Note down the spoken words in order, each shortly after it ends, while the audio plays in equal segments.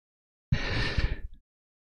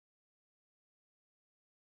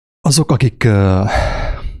Azok, akik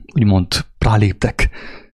úgymond ráléptek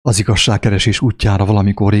az igazságkeresés útjára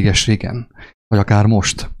valamikor réges-régen, vagy akár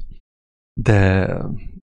most, de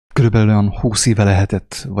körülbelül olyan 20 éve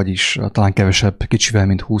lehetett, vagyis talán kevesebb, kicsivel,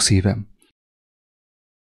 mint 20 éve,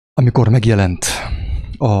 amikor megjelent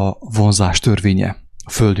a vonzás törvénye a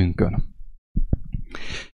Földünkön.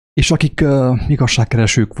 És akik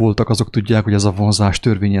igazságkeresők voltak, azok tudják, hogy ez a vonzás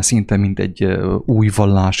törvénye szinte mint egy új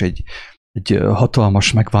vallás, egy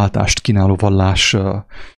hatalmas megváltást kínáló vallás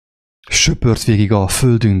söpört végig a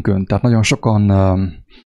Földünkön. Tehát nagyon sokan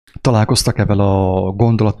találkoztak ebben a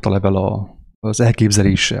gondolattal, ebben az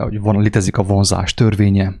elképzeléssel, hogy létezik a vonzás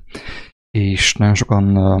törvénye, és nagyon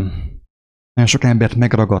sok embert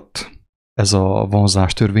megragadt ez a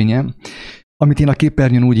vonzás törvénye, amit én a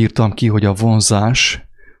képernyőn úgy írtam ki, hogy a vonzás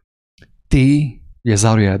T, ugye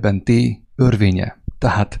zárójelben T, örvénye.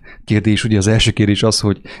 Tehát kérdés, ugye az első kérdés az,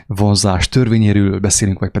 hogy vonzás törvényéről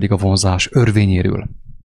beszélünk, vagy pedig a vonzás örvényéről.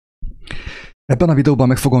 Ebben a videóban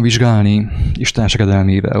meg fogom vizsgálni Isten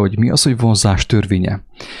engedelmével, hogy mi az, hogy vonzás törvénye.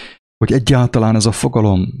 Hogy egyáltalán ez a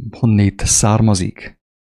fogalom honnét származik,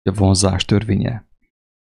 a vonzás törvénye.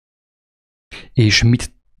 És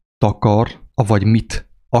mit takar, vagy mit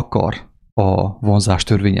akar a vonzás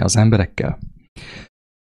törvénye az emberekkel.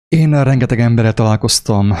 Én rengeteg emberrel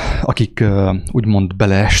találkoztam, akik úgymond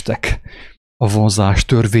beleestek a vonzás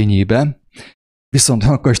törvényébe, viszont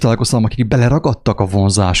akkor is találkoztam, akik beleragadtak a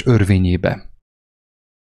vonzás örvényébe.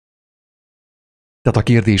 Tehát a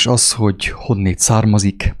kérdés az, hogy honnét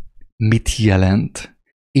származik, mit jelent,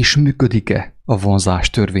 és működik-e a vonzás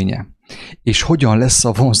törvénye. És hogyan lesz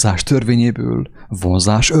a vonzás törvényéből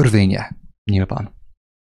vonzás örvénye, nyilván.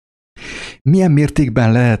 Milyen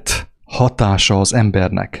mértékben lehet hatása az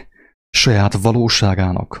embernek saját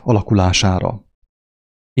valóságának alakulására,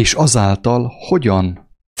 és azáltal hogyan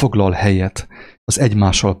foglal helyet az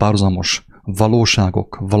egymással párhuzamos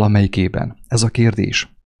valóságok valamelyikében? Ez a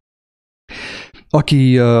kérdés.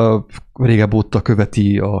 Aki régebb óta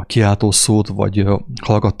követi a kiáltószót, vagy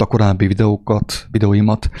hallgatta korábbi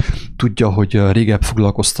videóimat, tudja, hogy régebb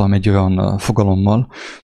foglalkoztam egy olyan fogalommal,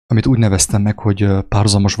 amit úgy neveztem meg, hogy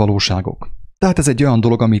párhuzamos valóságok. Tehát ez egy olyan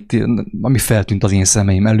dolog, ami feltűnt az én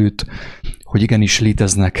szemeim előtt, hogy igenis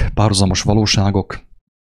léteznek párhuzamos valóságok.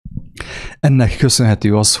 Ennek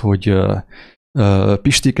köszönhető az, hogy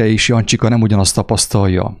Pistike és Jancsika nem ugyanazt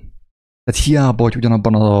tapasztalja. Tehát hiába, hogy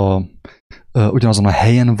ugyanazon a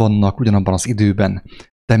helyen vannak, ugyanabban az időben,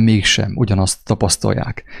 de mégsem ugyanazt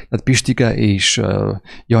tapasztalják. Tehát Pistike és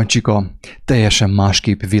Jancsika teljesen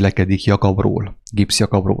másképp vélekedik Jakabról, Gipsz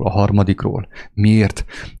Jakabról, a harmadikról. Miért?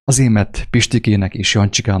 Azért, mert Pistikének és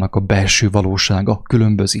Jancsikának a belső valósága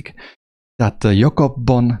különbözik. Tehát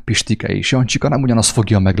Jakabban Pistike és Jancsika nem ugyanazt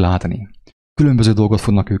fogja meglátni. Különböző dolgot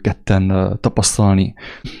fognak ők ketten tapasztalni.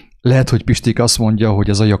 Lehet, hogy Pistike azt mondja, hogy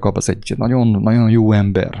ez a Jakab az egy nagyon, nagyon jó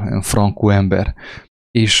ember, nagyon frankó ember,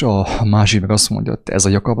 és a másik meg azt mondja, hogy ez a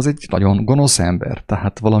Jakab az egy nagyon gonosz ember,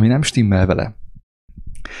 tehát valami nem stimmel vele.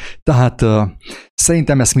 Tehát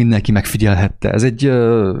szerintem ezt mindenki megfigyelhette. Ez egy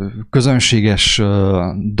közönséges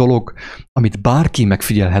dolog, amit bárki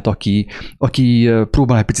megfigyelhet, aki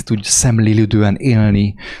próbál egy picit úgy szemlélődően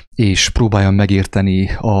élni, és próbálja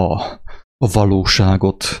megérteni a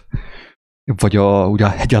valóságot, vagy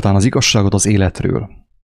ugye egyáltalán az igazságot az életről.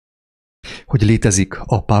 Hogy létezik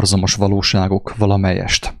a párhuzamos valóságok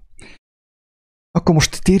valamelyest. Akkor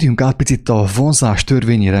most térjünk át picit a vonzás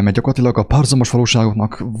törvényére, mert gyakorlatilag a párhuzamos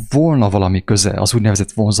valóságoknak volna valami köze az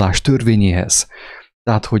úgynevezett vonzás törvényéhez.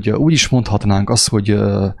 Tehát, hogy úgy is mondhatnánk azt, hogy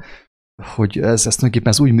ez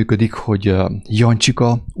tulajdonképpen úgy működik, hogy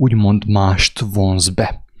Jancsika úgymond mást vonz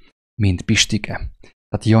be, mint Pistike.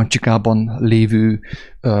 Tehát Jancsikában lévő,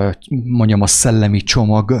 mondjam, a szellemi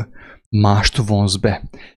csomag mást vonz be,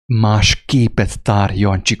 más képet tár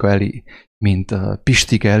Jancsika elé, mint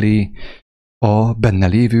Pistike elé a benne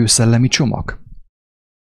lévő szellemi csomag.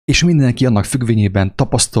 És mindenki annak függvényében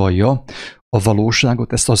tapasztalja a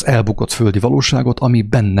valóságot, ezt az elbukott földi valóságot, ami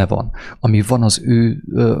benne van, ami van az ő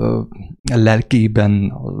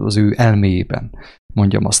lelkében, az ő elméjében,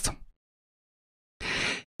 mondjam azt.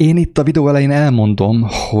 Én itt a videó elején elmondom,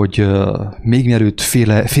 hogy még mielőtt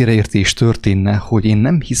félreértés történne, hogy én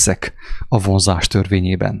nem hiszek a vonzás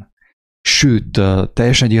törvényében. Sőt,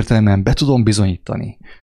 teljesen egyértelműen be tudom bizonyítani,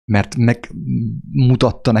 mert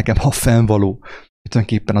megmutatta nekem a fennvaló, hogy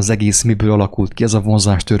tulajdonképpen az egész miből alakult ki ez a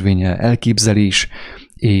vonzás törvénye elképzelés,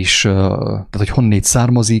 és tehát, hogy honnét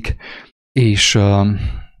származik, és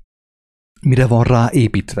mire van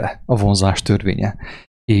ráépítve a vonzás törvénye.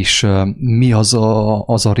 És mi az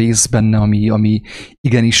a rész benne, ami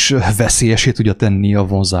igenis veszélyesé tudja tenni a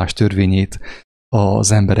vonzás törvényét,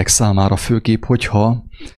 az emberek számára, főképp, hogyha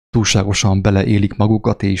túlságosan beleélik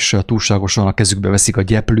magukat, és túlságosan a kezükbe veszik a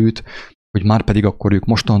gyeplőt, hogy már pedig akkor ők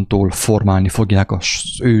mostantól formálni fogják az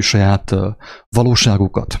ő saját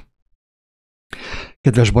valóságukat.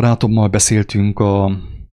 Kedves barátommal beszéltünk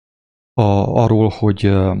arról,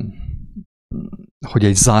 hogy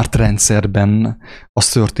egy zárt rendszerben az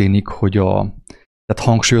történik, hogy tehát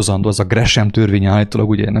hangsúlyozandó, az a Gresham törvénye állítólag,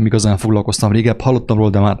 ugye nem igazán foglalkoztam, régebb hallottam róla,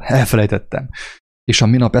 de már elfelejtettem. És a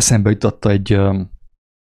minap eszembe jutotta egy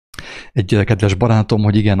kedves barátom,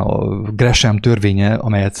 hogy igen, a Gresham törvénye,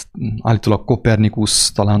 amelyet állítólag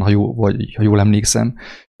Kopernikus, talán ha jól emlékszem,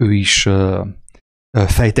 ő is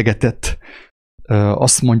fejtegetett,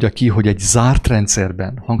 azt mondja ki, hogy egy zárt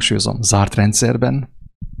rendszerben, hangsúlyozom, zárt rendszerben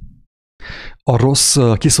a rossz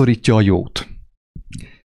kiszorítja a jót.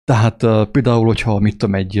 Tehát például, hogyha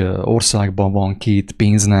egy országban van két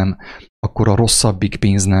pénznem, akkor a rosszabbik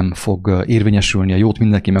pénznem fog érvényesülni, a jót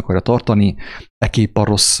mindenki meg akarja tartani, ekképp a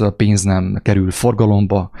rossz pénznem kerül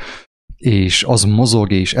forgalomba, és az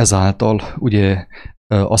mozog, és ezáltal ugye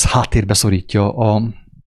az háttérbe szorítja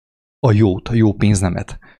a jót, a jó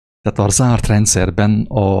pénznemet. Tehát a zárt rendszerben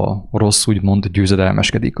a rossz úgymond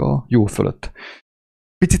győzedelmeskedik a jó fölött.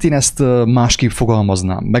 Picit én ezt másképp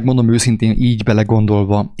fogalmaznám. Megmondom őszintén, így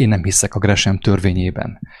belegondolva, én nem hiszek a Gresham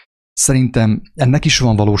törvényében. Szerintem ennek is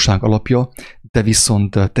van valóság alapja, de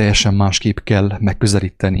viszont teljesen másképp kell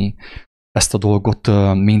megközelíteni ezt a dolgot,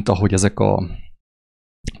 mint ahogy ezek a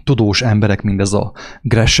tudós emberek, mint ez a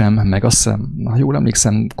Gresham, meg azt hiszem, ha jól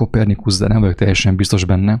emlékszem, Kopernikus, de nem vagyok teljesen biztos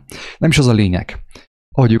benne. Nem is az a lényeg,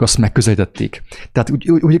 ahogy ők azt megközelítették. Tehát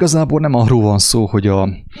úgy igazából nem arról van szó, hogy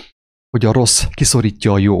a rossz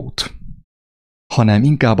kiszorítja a jót, hanem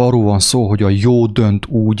inkább arról van szó, hogy a jó dönt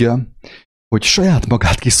úgy, hogy saját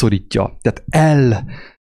magát kiszorítja. Tehát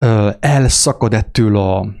elszakad ettől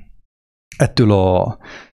a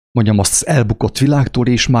mondjam azt, az elbukott világtól,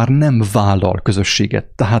 és már nem vállal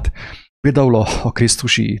közösséget. Tehát például a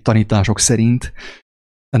krisztusi tanítások szerint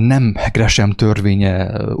nem Gresham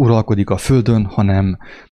törvénye uralkodik a földön,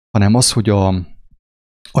 hanem az, hogy a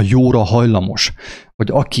jóra hajlamos,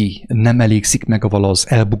 vagy aki nem elégszik meg avval az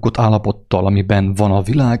elbukott állapottal, amiben van a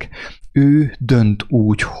világ, ő dönt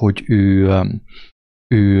úgy, hogy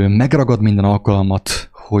ő megragad minden alkalmat,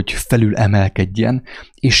 hogy felül emelkedjen,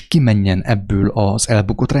 és kimenjen ebből az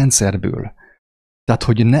elbukott rendszerből. Tehát,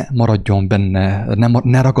 hogy ne maradjon benne,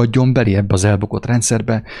 ne ragadjon belé ebbe az elbukott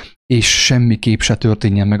rendszerbe, és semmiképp se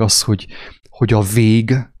történjen meg az, hogy a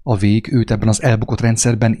vég őt ebben az elbukott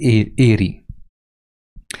rendszerben éri.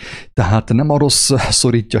 Tehát nem a rossz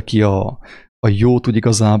szorítja ki a jót úgy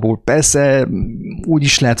igazából. Persze úgy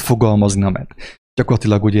is lehet fogalmazni, mert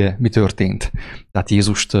gyakorlatilag ugye mi történt? Tehát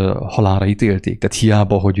Jézust halálra ítélték, tehát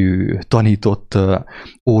hiába, hogy ő tanított,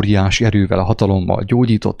 óriási erővel, a hatalommal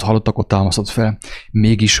gyógyított, halottakot támasztott fel,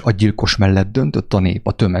 mégis a gyilkos mellett döntött a nép,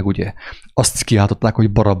 a tömeg, ugye. Azt kiáltották,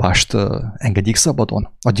 hogy Barabást engedjék szabadon,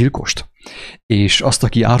 a gyilkost. És azt,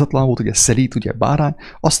 aki ártatlan volt, ugye szelíd, ugye bárány,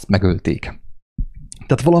 azt megölték.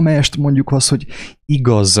 Tehát valamelyest mondjuk az, hogy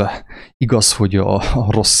igaz, hogy a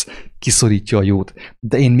rossz kiszorítja a jót.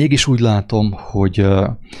 De én mégis úgy látom, hogy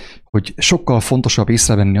sokkal fontosabb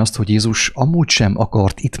észrevenni azt, hogy Jézus amúgy sem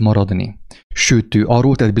akart itt maradni. Sőt, ő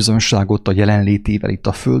arról tett bizonyságot a jelenlétével itt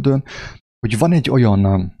a földön, hogy van egy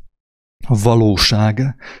olyan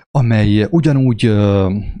valóság, amely ugyanúgy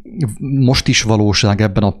most is valóság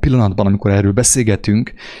ebben a pillanatban, amikor erről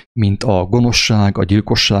beszélgetünk, mint a gonoszság, a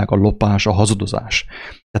gyilkosság, a lopás, a hazudozás.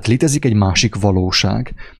 Tehát létezik egy másik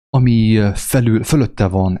valóság, ami fölötte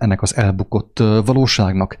van ennek az elbukott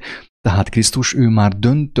valóságnak. Tehát Krisztus, ő már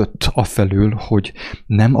döntött afelől, hogy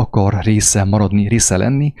nem akar része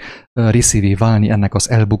lenni, részévé válni ennek az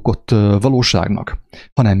elbukott valóságnak,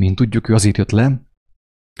 hanem, mint tudjuk, ő azért jött le,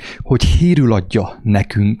 hogy hírül adja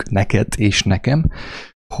nekünk, neked és nekem,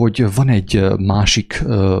 hogy van egy másik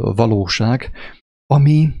valóság,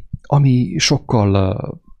 ami sokkal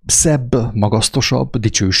szebb, magasztosabb,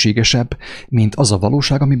 dicsőségesebb, mint az a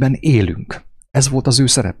valóság, amiben élünk. Ez volt az ő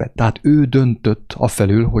szerepe. Tehát ő döntött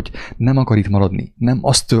afelől, hogy nem akar itt maradni. Nem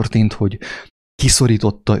az történt, hogy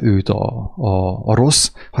kiszorította őt a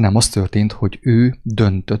rossz, hanem az történt, hogy ő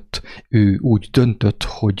úgy döntött,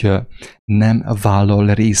 hogy nem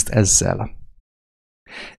vállal részt ezzel.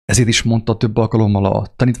 Ezért is mondta több alkalommal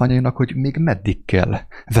a tanítványainak, hogy még meddig kell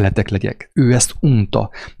veletek legyek. Ő ezt unta,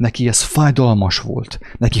 neki ez fájdalmas volt.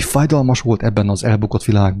 Neki fájdalmas volt ebben az elbukott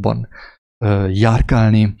világban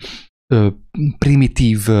járkálni,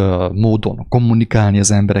 primitív módon kommunikálni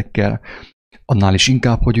az emberekkel, annál is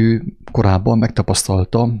inkább, hogy ő korábban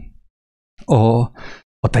megtapasztalta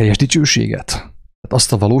a teljes dicsőséget. Tehát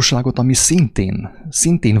azt a valóságot, ami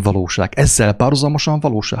szintén valóság, ezzel párhuzamosan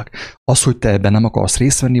valóság. Az, hogy te ebben nem akarsz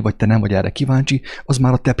részt venni, vagy te nem vagy erre kíváncsi, az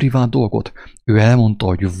már a te privát dolgod. Ő elmondta,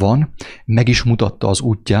 hogy van, meg is mutatta az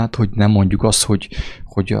útját, hogy nem mondjuk azt, hogy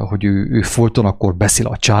ő folyton akkor beszél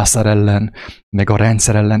a császár ellen, meg a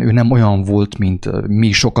rendszer ellen. Ő nem olyan volt, mint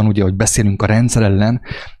mi sokan, ugye, hogy beszélünk a rendszer ellen,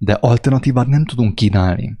 de alternatívát nem tudunk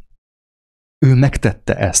kínálni. Ő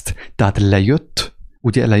megtette ezt. Tehát lejött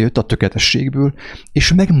a tökéletességből,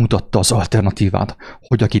 és megmutatta az alternatívát,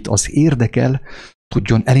 hogy akit az érdekel,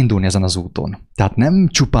 tudjon elindulni ezen az úton. Tehát nem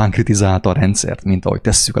csupán kritizálta a rendszert, mint ahogy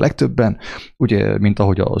tesszük a legtöbben, ugye, mint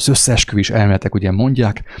ahogy az összeesküvés elméletek ugye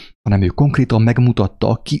mondják, hanem ő konkrétan megmutatta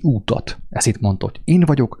a kiútat. Ezt itt mondta, hogy én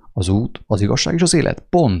vagyok az út, az igazság és az élet.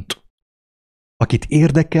 Pont. Akit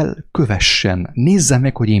érdekel, kövessen. Nézze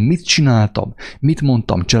meg, hogy én mit csináltam, mit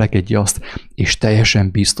mondtam, cselekedje azt, és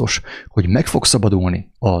teljesen biztos, hogy meg fog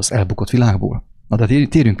szabadulni az elbukott világból. Na de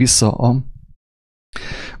térjünk vissza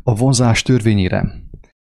a vonzás törvényére.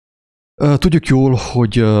 Tudjuk jól,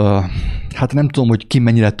 hogy hát nem tudom, hogy ki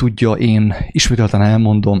mennyire tudja, én ismételten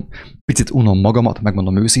elmondom, picit unom magamat,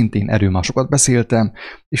 megmondom őszintén, erről már sokat beszéltem,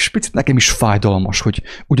 és picit nekem is fájdalmas, hogy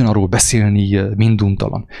ugyanarról beszélni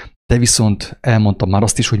minduntalan. De viszont elmondtam már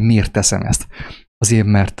azt is, hogy miért teszem ezt. Azért,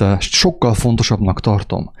 mert sokkal fontosabbnak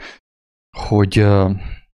tartom, hogy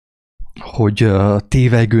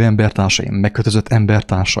tévejgő embertársaim, megkötözött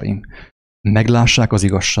embertársaim meglássák az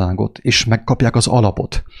igazságot, és megkapják az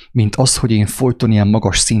alapot, mint az, hogy én folyton ilyen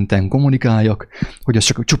magas szinten kommunikáljak, hogy ez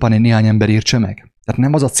csak csupán egy néhány ember értse meg. Tehát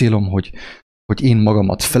nem az a célom, hogy én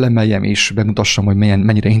magamat felemeljem, és bemutassam, hogy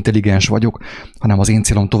mennyire intelligens vagyok, hanem az én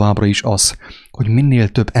célom továbbra is az, hogy minél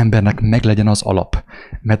több embernek meglegyen az alap.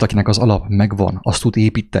 Mert akinek az alap megvan, azt tud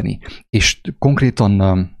építeni, és konkrétan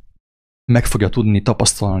meg fogja tudni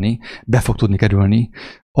tapasztalni, be fog tudni kerülni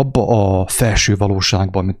abba a felső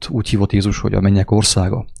valóságba, amit úgy hívott Jézus, hogy a mennyek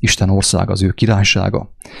országa, Isten országa, az ő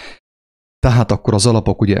királysága. Tehát akkor az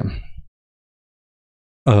alapok, ugye,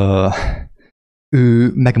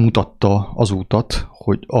 ő megmutatta az útat,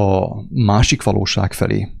 hogy a másik valóság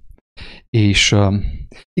felé. És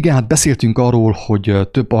igen, hát beszéltünk arról, hogy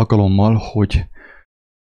több alkalommal,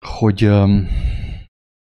 hogy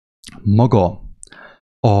maga,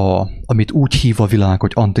 amit úgy hív a világ,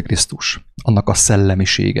 hogy Antikrisztus, annak a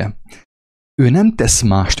szellemisége. Ő nem tesz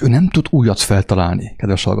mást, ő nem tud újat feltalálni,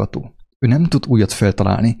 kedves hallgató. Ő nem tud újat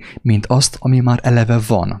feltalálni, mint azt, ami már eleve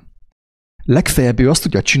van. Legfeljebb ő azt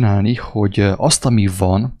tudja csinálni, hogy azt, ami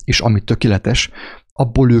van, és ami tökéletes,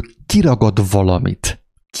 abból ő kiragad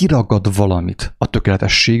valamit a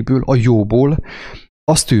tökéletességből, a jóból,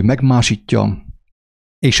 azt ő megmásítja,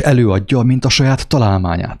 és előadja, mint a saját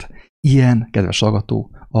találmányát. Ilyen, kedves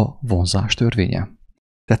hallgató, a vonzás törvénye.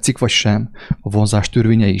 Tetszik vagy sem, a vonzás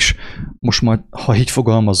törvénye is. Most majd, ha így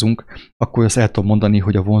fogalmazunk, akkor azt el tudom mondani,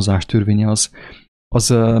 hogy a vonzás törvénye az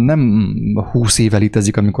nem 20 éve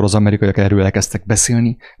létezik, amikor az amerikaiak erről elkezdtek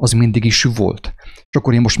beszélni, az mindig is volt. És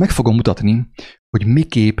akkor én most meg fogom mutatni, hogy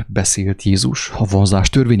miképp beszélt Jézus a vonzás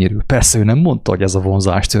törvényéről. Persze ő nem mondta, hogy ez a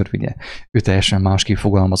vonzás törvénye. Ő teljesen másképp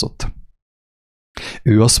fogalmazott.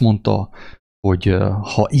 Ő azt mondta, hogy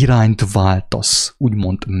ha irányt váltasz,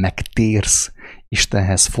 úgymond megtérsz,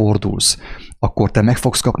 Istenhez fordulsz, akkor te meg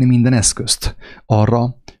fogsz kapni minden eszközt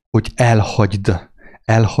arra, hogy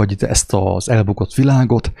elhagyd ezt az elbukott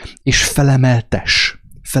világot, és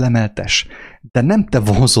felemeltes. De nem te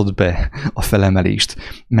vonzod be a felemelést,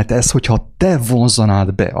 mert ez, hogyha te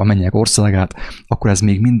vonzanád be a mennyek országát, akkor ez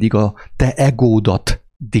még mindig a te egódat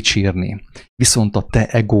dicsérni. Viszont a te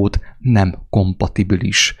egód nem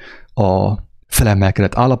kompatibilis a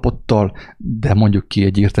felemelkedett állapottal, de mondjuk ki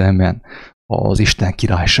egyértelműen az Isten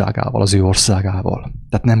királyságával, az ő országával.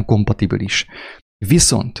 Tehát nem kompatibilis.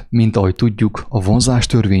 Viszont, mint ahogy tudjuk, a vonzás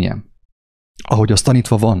törvénye, ahogy az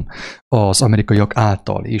tanítva van az amerikaiak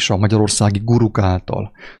által és a magyarországi guruk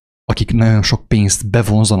által, akik nagyon sok pénzt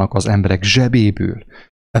bevonzanak az emberek zsebéből,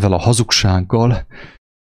 ezzel a hazugsággal,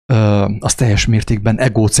 az teljes mértékben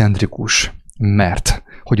egocentrikus, mert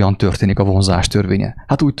hogyan történik a vonzás törvénye?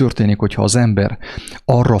 Hát úgy történik, hogyha az ember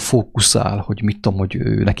arra fókuszál, hogy mit tudom, hogy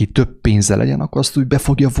neki több pénze legyen, akkor azt úgy be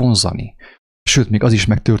fogja vonzani. Sőt, még az is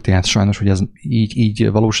megtörténhet sajnos, hogy ez így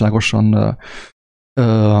valóságosan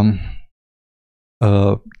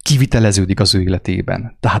kiviteleződik az ő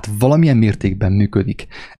életében. Tehát valamilyen mértékben működik.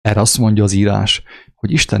 Erre azt mondja az írás,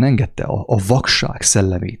 hogy Isten engedte a vakság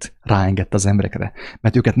szellemét, ráengedte az emberekre,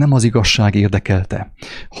 mert őket nem az igazság érdekelte,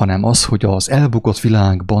 hanem az, hogy az elbukott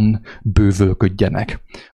világban bővölködjenek.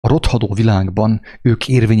 A rothadó világban ők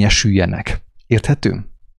érvényesüljenek. Érthető?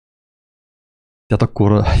 Tehát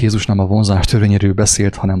akkor Jézus nem a vonzás törvényéről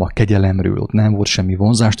beszélt, hanem a kegyelemről. Ott nem volt semmi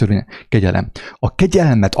vonzás törvény, kegyelem. A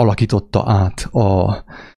kegyelmet alakította át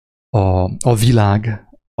a világ,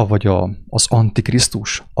 vagy az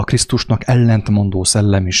antikrisztus, a Krisztusnak ellentmondó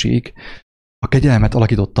szellemiség, a kegyelmet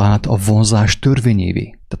alakította át a vonzás törvényévé.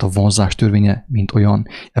 Tehát a vonzás törvénye, mint olyan,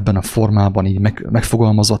 ebben a formában így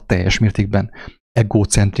megfogalmazott teljes mértékben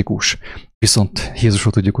egocentrikus. Viszont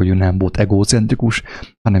Jézusról tudjuk, hogy ő nem volt egocentrikus,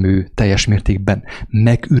 hanem ő teljes mértékben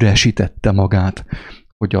megüresítette magát,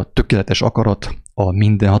 hogy a tökéletes akarat, a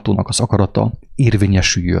mindenhatónak az akarata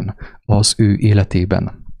érvényesüljön az ő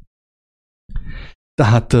életében.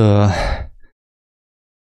 Tehát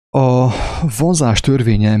a vonzás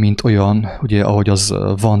törvénye, mint olyan, ugye, ahogy az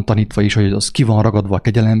van tanítva is, hogy az ki van ragadva a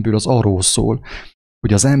kegyelemből, az arról szól,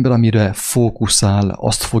 hogy az ember, amire fókuszál,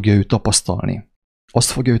 azt fogja ő tapasztalni. Azt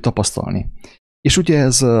fogja ő tapasztalni. És ugye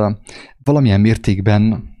ez valamilyen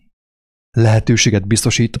mértékben lehetőséget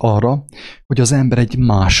biztosít arra, hogy az ember egy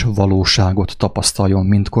más valóságot tapasztaljon,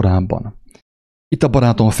 mint korábban. Itt a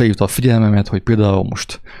barátom felhívta a figyelmemet, hogy például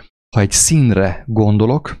most, ha egy színre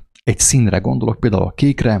gondolok, például a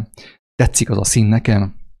kékre, tetszik az a szín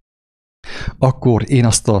nekem, akkor én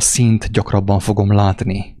azt a színt gyakrabban fogom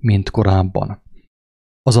látni, mint korábban.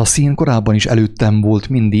 Az a szín korábban is előttem volt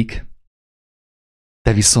mindig,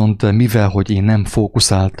 de viszont mivel, hogy én nem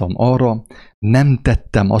fókuszáltam arra, nem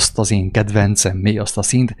tettem azt az én kedvencemmé, azt a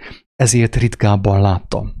színt, ezért ritkábban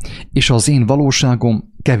láttam. És az én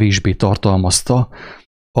valóságom kevésbé tartalmazta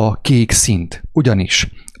a kék színt.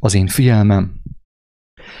 Ugyanis az én figyelmem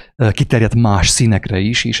kiterjedt más színekre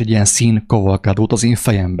is, és egy ilyen szín kavalkád volt az én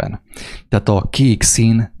fejemben. Tehát a kék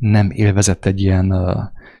szín nem élvezett egy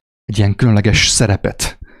ilyen különleges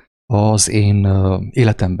szerepet az én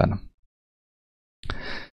életemben.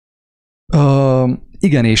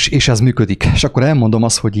 Igen, és ez működik. És akkor elmondom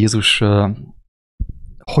azt, hogy Jézus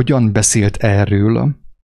hogyan beszélt erről,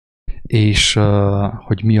 és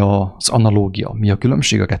hogy mi az analógia, mi a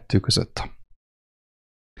különbség a kettő között.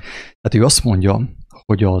 Tehát ő azt mondja,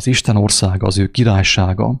 hogy az Isten országa, az ő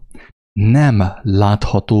királysága nem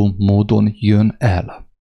látható módon jön el.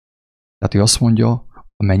 Tehát ő azt mondja,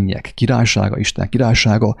 a mennyek királysága, Isten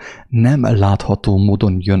királysága nem látható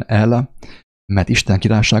módon jön el, mert Isten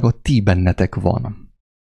királysága ti bennetek van.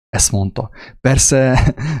 Ezt mondta.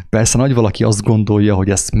 Persze nagy valaki azt gondolja, hogy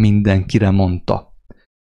ezt mindenkire mondta.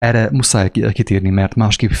 Erre muszáj kitérni, mert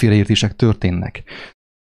másképp félreértések történnek.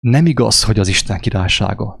 Nem igaz, hogy az Isten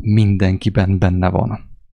királysága mindenkiben benne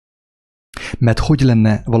van. Mert hogy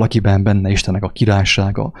lenne valakiben benne Istennek a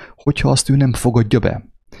királysága, hogyha azt ő nem fogadja be?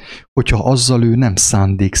 Hogyha azzal ő nem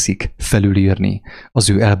szándékszik felülírni az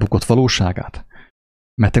ő elbukott valóságát?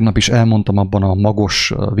 Mert tegnap is elmondtam abban a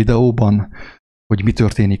magos videóban, hogy mi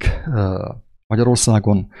történik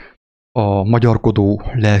Magyarországon, a magyarkodó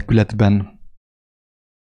lelkületben,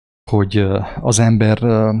 hogy az ember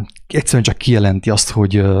egyszerűen csak kijelenti azt,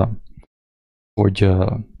 hogy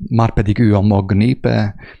már pedig ő a mag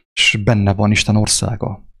népe, és benne van Isten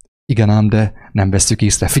országa. Igen ám, de nem vesszük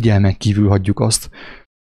észre, figyelmen kívül hagyjuk azt,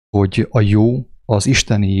 hogy a jó, az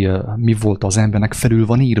isteni mi volt az embernek felül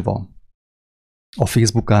van írva. A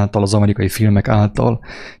Facebook által, az amerikai filmek által,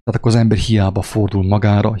 tehát akkor az ember hiába fordul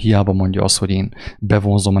magára, hiába mondja azt, hogy én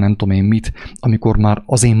bevonzom a nem tudom én mit, amikor már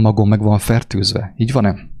az én magom meg van fertőzve. Így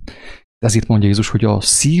van-e? Ezért mondja Jézus, hogy a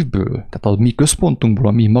szívből, tehát a mi központunkból,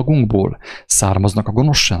 a mi magunkból származnak a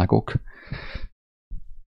gonoszságok,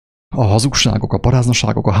 a hazugságok, a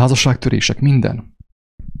paráznaságok, a házasságtörések, minden.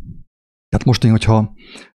 Tehát most én, hogyha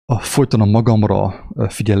folyton a magamra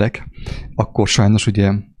figyelek, akkor sajnos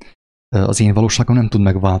ugye az én valóságom nem tud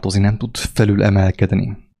megváltozni, nem tud felül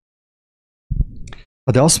emelkedni.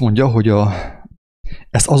 De azt mondja, hogy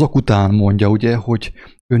ezt azok után mondja, ugye, hogy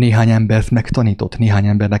ő néhány embert megtanított, néhány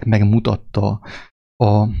embernek megmutatta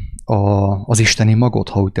az isteni magot,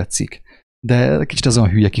 ha úgy tetszik. De kicsit ez olyan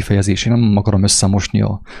hülye kifejezés, én nem akarom összemosni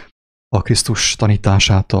a Krisztus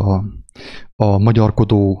tanítását a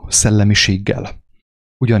magyarkodó szellemiséggel.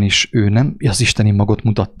 Ugyanis ő nem az isteni magot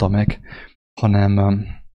mutatta meg,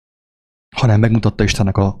 hanem megmutatta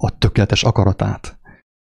Istennek a tökéletes akaratát.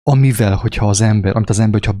 Amivel, hogyha amit az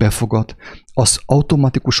ember, hogyha befogad, az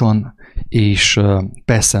automatikusan és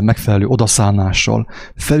persze megfelelő odaszállással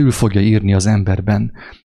felül fogja írni az emberben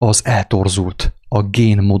az eltorzult, a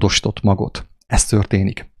génmódosított magot. Ez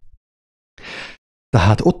történik.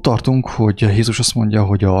 Tehát ott tartunk, hogy Jézus azt mondja,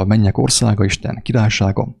 hogy a mennyek országa, Isten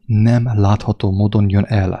királysága nem látható módon jön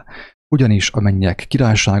el. Ugyanis a mennyek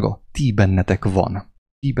királysága ti bennetek van.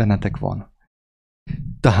 Ti bennetek van.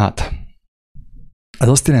 Tehát ez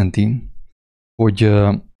azt jelenti, hogy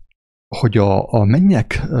hogy a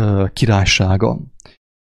mennyek királysága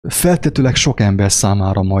feltetőleg sok ember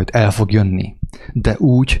számára majd el fog jönni, de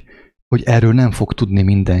úgy, hogy erről nem fog tudni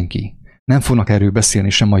mindenki. Nem fognak erről beszélni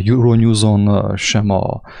sem a Euronews-on, sem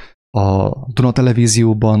a Duna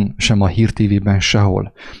televízióban, sem a Hír TV-ben,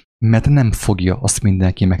 sehol, mert nem fogja azt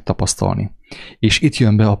mindenki megtapasztalni. És itt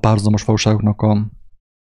jön be a párhuzamos valóságoknak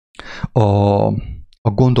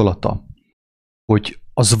a gondolata, hogy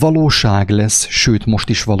az valóság lesz, sőt, most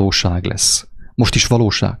is valóság lesz. Most is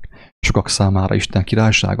valóság sokak számára Isten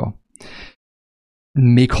királysága.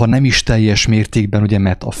 Még ha nem is teljes mértékben, ugye,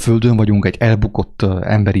 mert a Földön vagyunk egy elbukott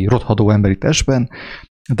rothadó emberi testben,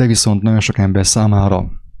 de viszont nagyon sok ember számára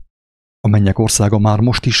a mennyek országa már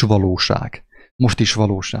most is valóság. Most is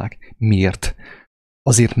valóság. Miért?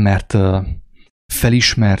 Azért, mert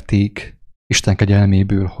felismerték Isten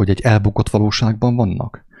kegyelméből, hogy egy elbukott valóságban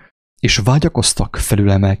vannak, és vágyakoztak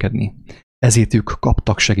felülemelkedni. Ezért ők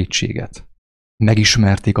kaptak segítséget.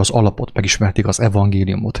 Megismerték az alapot, megismerték az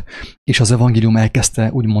evangéliumot, és az evangélium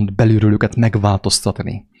elkezdte úgymond belülről őket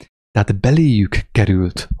megváltoztatni. Tehát beléjük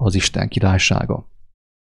került az Isten királysága,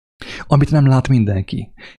 amit nem lát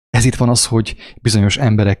mindenki. Ez itt van az, hogy bizonyos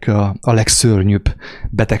emberek a legszörnyűbb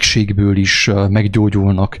betegségből is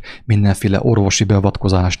meggyógyulnak mindenféle orvosi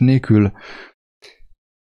beavatkozás nélkül,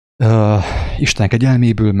 Isten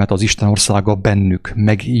kegyelméből, mert az Isten országa bennük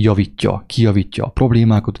kijavítja a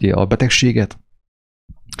problémákat, ugye a betegséget,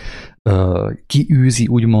 kiűzi,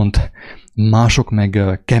 úgymond, mások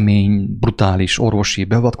meg kemény, brutális orvosi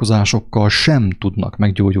beavatkozásokkal sem tudnak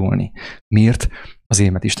meggyógyulni. Miért?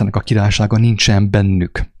 Azért, mert Istennek a királysága nincsen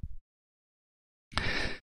bennük.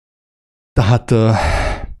 Tehát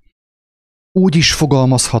úgy is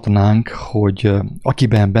fogalmazhatnánk, hogy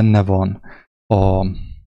akiben benne van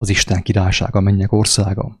az Isten királysága, a mennyek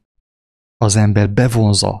országa, az ember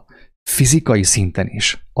bevonza fizikai szinten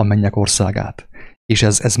is a mennyek országát, és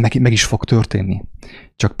ez meg is fog történni.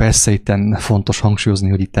 Csak persze itt fontos hangsúlyozni,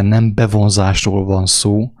 hogy itt nem bevonzásról van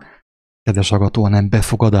szó, kedves hallgató, hanem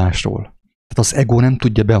befogadásról. Tehát az ego nem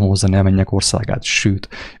tudja bevonzani a mennyek országát, sőt,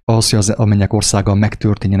 az, hogy a mennyek országa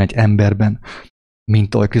megtörténjen egy emberben,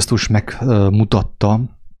 mint ahogy Krisztus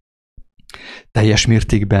megmutatta, teljes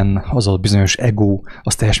mértékben az a bizonyos ego,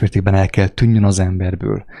 az teljes mértékben el kell tűnjön az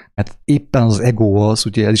emberből. Mert éppen az ego az,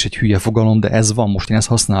 ugye ez is egy hülye fogalom, de ez van, most én ezt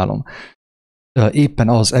használom. Éppen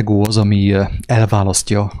az ego az, ami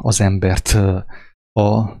elválasztja az embert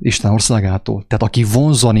a Isten országától. Tehát aki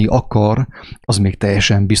vonzani akar, az még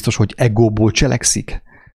teljesen biztos, hogy egóból cselekszik.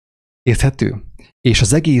 Érthető? És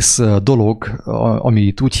az egész dolog,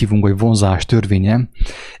 amit úgy hívunk, hogy vonzás törvénye,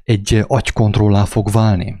 egy agykontrollá fog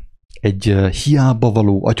válni. Egy hiába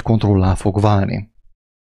való agykontrollá fog válni.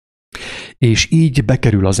 És így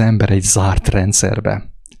bekerül az ember egy zárt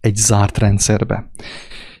rendszerbe. Egy zárt rendszerbe.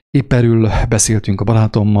 Épp erről beszéltünk a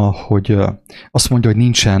barátommal, hogy azt mondja, hogy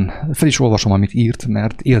nincsen, fel is olvasom, amit írt,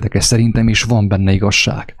 mert érdekes szerintem, és van benne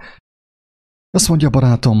igazság. Azt mondja a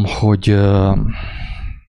barátom, hogy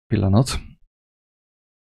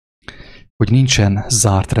hogy nincsen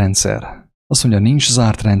zárt rendszer. Azt mondja, nincs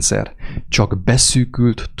zárt rendszer, csak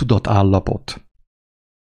beszűkült tudatállapot.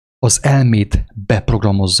 Az elmét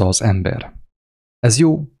beprogramozza az ember. Ez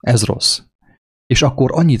jó, ez rossz. És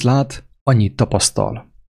akkor annyit lát, annyit tapasztal.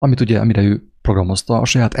 Amire ő programozta a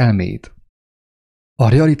saját elméjét. A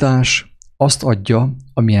realitás azt adja,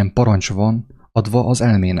 amilyen parancs van adva az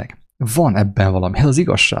elmének. Van ebben valami, ez az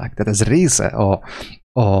igazság. Tehát ez része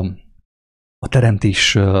a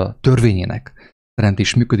teremtés törvényének,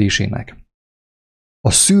 teremtés működésének.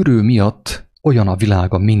 A szűrő miatt olyan a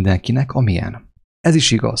világa mindenkinek, amilyen. Ez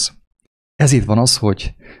is igaz. Ezért van az,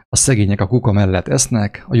 hogy a szegények a kuka mellett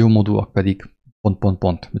esznek, a jómódúak pedig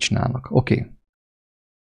mit csinálnak. Oké.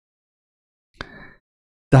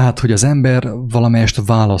 Tehát, hogy az ember valamelyest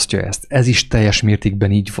választja ezt. Ez is teljes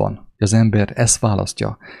mértékben így van. Az ember ezt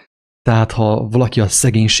választja. Tehát, ha valaki a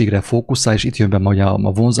szegénységre fókuszál, és itt jön be majd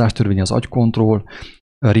a vonzás törvény, az agykontroll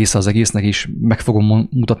része az egésznek, és meg fogom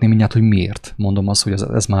mutatni mindjárt, hogy miért. Mondom azt, hogy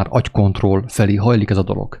ez már agykontroll felé hajlik ez a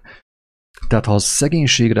dolog. Tehát, ha a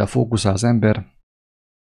szegénységre fókuszál az ember,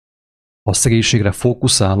 ha a szegénységre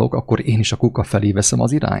fókuszálok, akkor én is a kuka felé veszem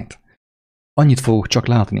az irányt. Annyit fogok csak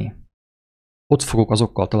látni. Ott fogok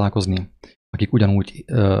azokkal találkozni, akik ugyanúgy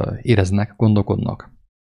éreznek, gondolkodnak.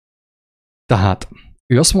 Tehát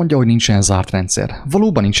ő azt mondja, hogy nincsen zárt rendszer.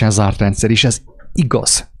 Valóban nincsen zárt rendszer, és ez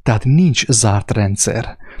igaz. Tehát nincs zárt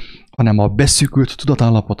rendszer, hanem a beszűkült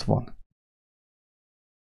tudatállapot van.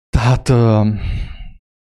 Tehát,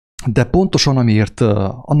 de pontosan amiért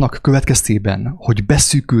annak következtében, hogy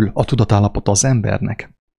beszűkül a tudatállapota az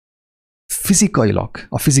embernek, fizikailag,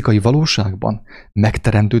 a fizikai valóságban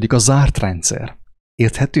megteremtődik a zárt rendszer.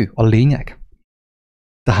 Érthető a lényeg?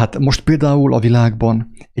 Tehát most például a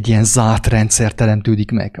világban egy ilyen zárt rendszer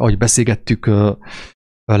teremtődik meg. Ahogy beszélgettük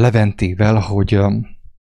Leventével, hogy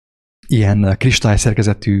ilyen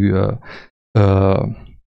kristályszerkezetű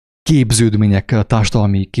képződmények,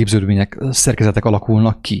 társadalmi képződmények, szerkezetek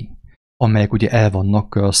alakulnak ki, amelyek ugye el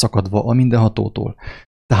vannak szakadva a mindenhatótól.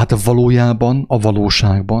 Tehát valójában, a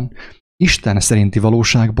valóságban, Isten szerinti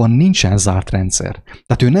valóságban nincsen zárt rendszer.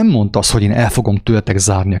 Tehát ő nem mondta azt, hogy én el fogom tőletek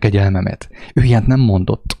zárni a kegyelmemet. Ő ilyet nem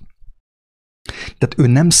mondott. Tehát ő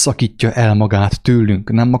nem szakítja el magát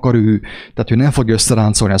tőlünk, nem akar tehát ő nem fogja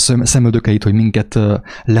összeráncolni a szemöldökeit, hogy minket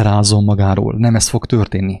lerázom magáról. Nem ez fog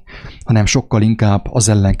történni, hanem sokkal inkább az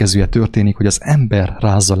ellenkezője történik, hogy az ember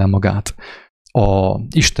rázza le magát a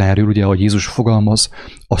Istenről, ugye, ahogy Jézus fogalmaz,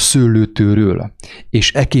 a szőlőtőről,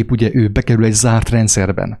 és ekképp ugye ő bekerül egy zárt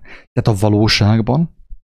rendszerben. Tehát a valóságban,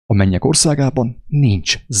 a mennyek országában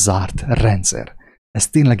nincs zárt rendszer. Ez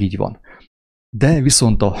tényleg így van. De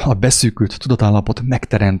viszont a beszűkült tudatállapot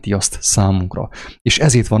megteremti azt számunkra. És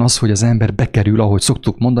ezért van az, hogy az ember bekerül, ahogy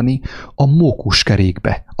szoktuk mondani, a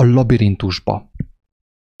mókuskerékbe, a labirintusba.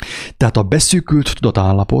 Tehát a beszűkült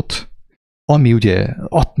tudatállapot, ami ugye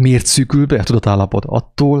miért szűkül be a tudatállapot?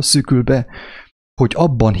 Attól szűkül be, hogy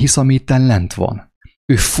abban hisz, ami itten lent van.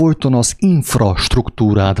 Ő folyton az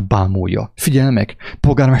infrastruktúrát bámulja. Figyelj meg,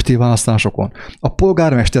 polgármesteri választásokon. A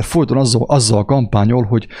polgármester folyton azzal kampányol,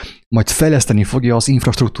 hogy majd fejleszteni fogja az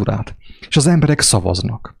infrastruktúrát. És az emberek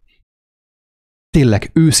szavaznak. Tényleg,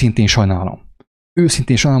 őszintén sajnálom.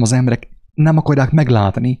 Őszintén sajnálom, az emberek nem akarják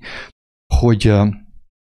meglátni, hogy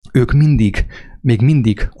ők még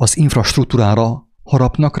mindig az infrastruktúrára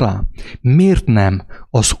harapnak rá. Miért nem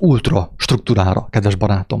az ultrastruktúrára, kedves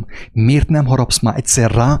barátom? Miért nem harapsz már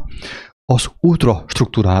egyszer rá az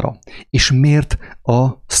ultrastruktúrára? És miért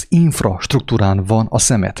az infrastruktúrán van a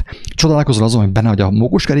szemed? Csodálkozol azon, hogy benne vagy a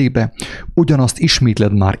mókuskerékbe, ugyanazt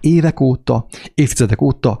ismétled már évek óta, évtizedek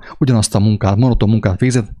óta, ugyanazt a munkát, monoton munkát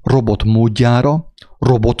végzed robot módjára,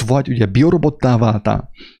 robot vagy, ugye biorobottá váltál,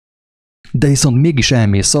 de viszont mégis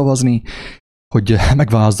elmész szavazni, hogy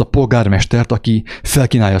megválaszd a polgármestert, aki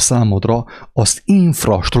felkínálja számodra az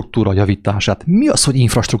infrastruktúra javítását. Mi az, hogy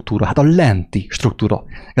infrastruktúra? Hát a lenti struktúra.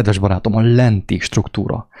 Kedves barátom, a lenti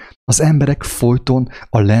struktúra. Az emberek folyton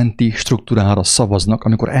a lenti struktúrára szavaznak,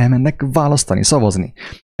 amikor elmennek választani, szavazni.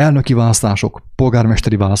 Elnöki választások,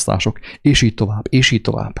 polgármesteri választások, és így tovább, és így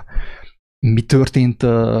tovább. Mi történt,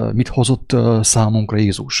 mit hozott számunkra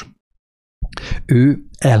Jézus? Ő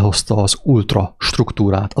elhozta az ultra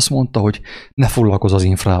struktúrát. Azt mondta, hogy ne foglalkozz az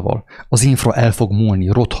infrával. Az infra el fog múlni,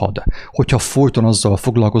 rothad. Hogyha folyton azzal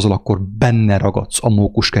foglalkozol, akkor benne ragadsz a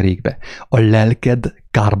mókuskerékbe. A lelked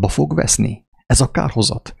kárba fog veszni. Ez a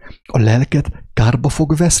kárhozat. A lelked kárba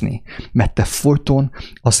fog veszni, mert te folyton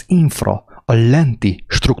az infra, a lenti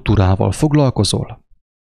struktúrával foglalkozol.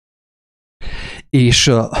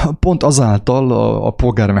 És pont azáltal a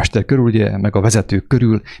polgármester körül, ugye, meg a vezetők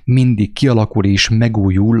körül mindig kialakul és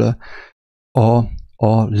megújul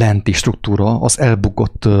a lenti struktúra, az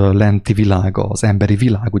elbukott lenti világa, az emberi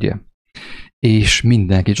világ, ugye. És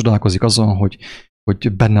mindenki csodálkozik azon,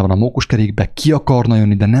 hogy benne van a mókuskerékbe, ki akarna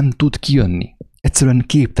jönni, de nem tud kijönni. Egyszerűen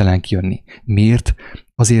képtelen kijönni. Miért?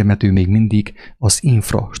 Azért, mert ő még mindig az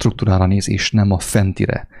infrastruktúrára néz, és nem a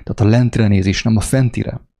fentire. Tehát a lentire néz, és nem a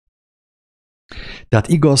fentire. Tehát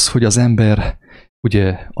igaz, hogy az ember,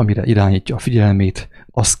 ugye, amire irányítja a figyelmét,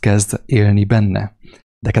 azt kezd élni benne.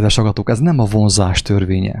 De kedves hallgatók, ez nem a vonzás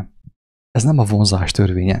törvénye. Ez nem a vonzás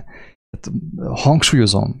törvénye. Tehát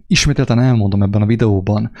hangsúlyozom, ismételten elmondom ebben a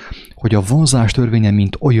videóban, hogy a vonzás törvénye,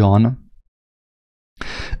 mint olyan,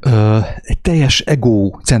 egy teljes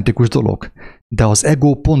egocentrikus dolog. De az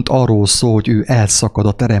ego pont arról szól, hogy ő elszakad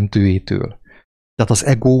a teremtőjétől. Tehát az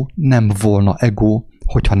ego nem volna ego,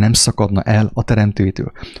 hogyha nem szakadna el a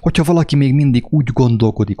teremtőjétől. Hogyha valaki még mindig úgy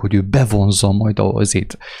gondolkodik, hogy ő bevonzza majd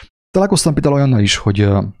azért. Találkoztam például olyannal is, hogy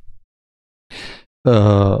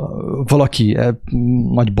valaki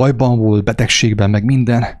nagy bajban volt, betegségben, meg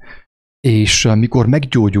minden, és mikor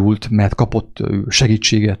meggyógyult, mert kapott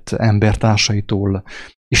segítséget embertársaitól,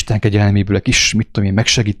 Isten kegyelméből egy kis,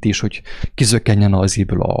 megsegítés, hogy kizökkenjen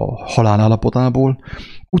azéből a halálállapotából,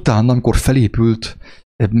 utána, amikor felépült,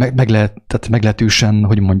 meglehetősen,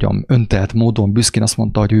 hogy mondjam, öntelt módon büszkén azt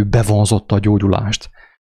mondta, hogy ő bevonzotta a gyógyulást.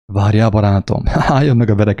 Várjál, barátom, álljon meg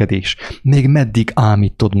a verekedés. Még meddig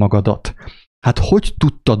ámítod magadat? Hát hogy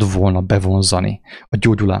tudtad volna bevonzani a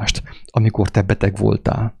gyógyulást, amikor te beteg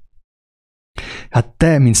voltál? Hát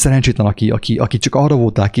te, mint szerencsétlen, aki csak arra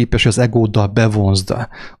voltál képes, hogy az egóddal bevonzd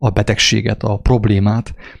a betegséget, a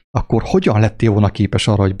problémát, akkor hogyan lettél volna képes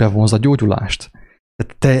arra, hogy bevonz a gyógyulást?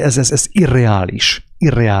 Ez irreális.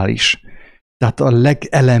 Irreális. Tehát a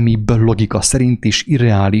legelemibb logika szerint is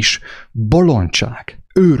irreális bolondság,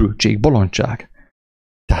 őrültség, bolondság.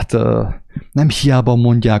 Tehát nem hiába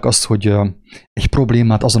mondják azt, hogy egy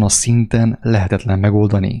problémát azon a szinten lehetetlen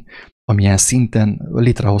megoldani, amilyen szinten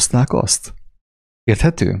létrehozták azt.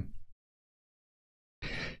 Érthető?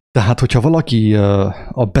 Tehát, hogyha valaki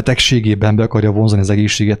a betegségében be akarja vonzani az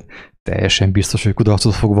egészséget, teljesen biztos, hogy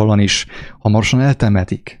kudarcot fog vallani, és hamarosan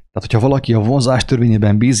eltemetik. Tehát, hogyha valaki a vonzás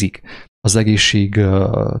törvényében bízik az egészség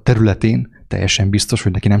területén, teljesen biztos,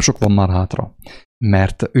 hogy neki nem sok van már hátra.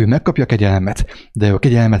 Mert ő megkapja a kegyelmet, de a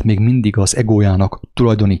kegyelmet még mindig az egójának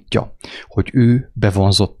tulajdonítja, hogy ő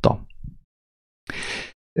bevonzotta.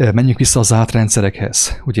 Menjünk vissza a zárt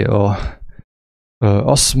rendszerekhez. Ugye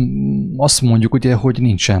azt mondjuk, ugye, hogy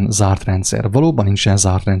nincsen zárt rendszer. Valóban nincsen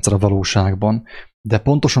zárt rendszer a valóságban, de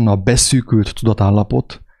pontosan a beszűkült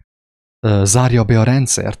tudatállapot zárja be a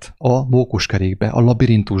rendszert a mókuskerékbe, a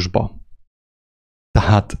labirintusba.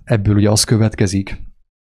 Tehát ebből ugye az következik,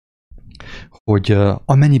 hogy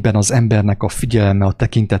amennyiben az embernek a figyelme, a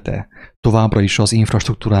tekintete továbbra is az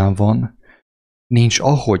infrastruktúrán van, nincs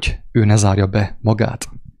ahogy ő ne zárja be magát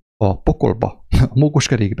a pokolba, a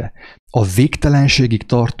mókuskerékbe, a végtelenségig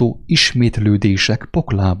tartó ismétlődések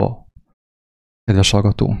poklába. Kedves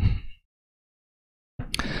hallgató!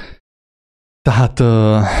 Tehát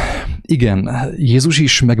igen, Jézus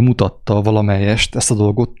is megmutatta valamelyest ezt a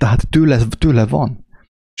dolgot, tehát tőle van.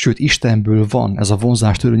 Sőt, Istenből van ez a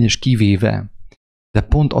vonzás törvény is kivéve. De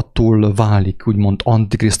pont attól válik, úgymond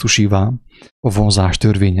antikrisztusivá a vonzás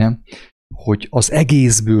törvénye, hogy az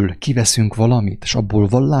egészből kiveszünk valamit, és abból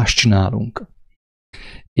vallást csinálunk.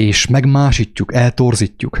 És megmásítjuk,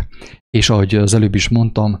 eltorzítjuk. És ahogy az előbb is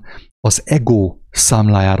mondtam, az ego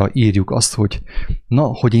számlájára írjuk azt, hogy na,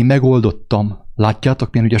 hogy én megoldottam.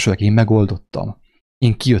 Látjátok, milyen ügyes vagyok, én megoldottam.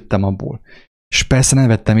 Én kijöttem abból. És persze nem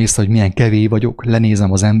vettem észre, hogy milyen kevés vagyok,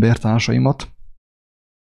 lenézem az embertársaimat,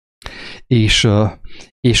 és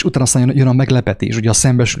utána aztán jön a meglepetés, ugye a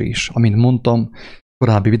szembesülés, amint mondtam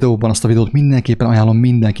korábbi videóban, azt a videót mindenképpen ajánlom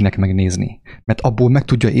mindenkinek megnézni, mert abból meg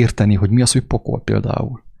tudja érteni, hogy mi az, hogy pokol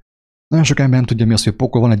például. Nagyon sok ember nem tudja, mi az, hogy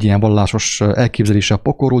pokol, van egy ilyen vallásos elképzelése a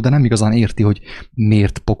pokolról, de nem igazán érti, hogy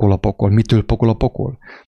miért pokol a pokol, mitől pokol a pokol.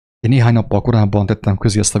 Én néhány nappal korábban tettem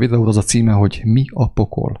közé ezt a videót, az a címe, hogy mi a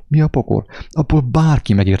pokol? Mi a pokol? Abból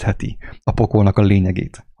bárki megértheti a pokolnak a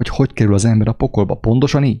lényegét, hogy kerül az ember a pokolba,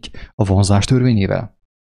 pontosan így, a vonzás törvényével.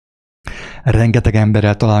 Rengeteg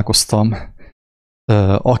emberrel találkoztam,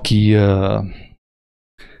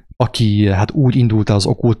 aki hát úgy indult el az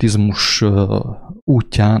okkultizmus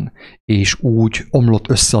útján, és úgy omlott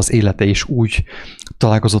össze az élete, és úgy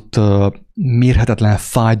találkozott mérhetetlen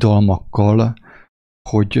fájdalmakkal,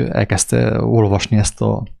 hogy elkezdte olvasni ezt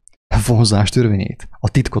a vonzás törvényét. A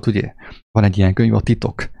titkot, ugye? Van egy ilyen könyv, a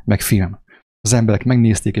titok, meg film. Az emberek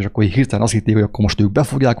megnézték, és akkor hirtelen azt hitték, hogy akkor most ők be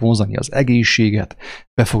fogják vonzani az egészséget,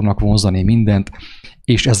 be fognak vonzani mindent,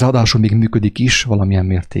 és ez ráadásul még működik is valamilyen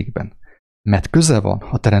mértékben. Mert köze van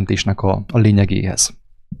a teremtésnek a lényegéhez.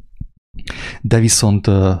 De viszont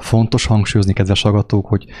fontos hangsúlyozni, kedves hallgatók,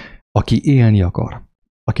 hogy aki élni akar,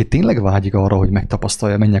 aki tényleg vágyik arra, hogy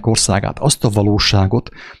megtapasztalja a mennyek országát, azt a valóságot,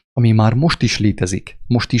 ami már most is létezik,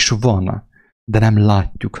 most is van, de nem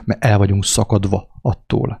látjuk, mert el vagyunk szakadva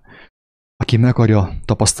attól. Aki meg akarja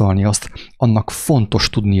tapasztalni azt, annak fontos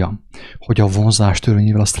tudnia, hogy a vonzás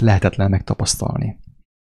törvényével azt lehetetlen megtapasztalni.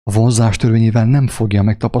 A vonzás törvényével nem fogja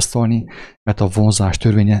megtapasztalni, mert a vonzás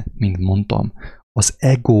törvénye, mint mondtam, az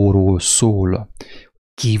egóról szól.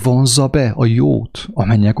 Ki vonzza be a jót, a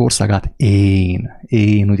mennyek országát?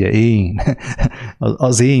 Én, ugye én.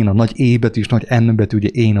 Az én, a nagy E betű és nagy N betű, ugye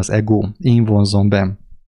én az ego. Én vonzom be.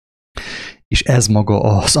 És ez maga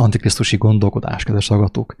az antikrisztusi gondolkodás, kedves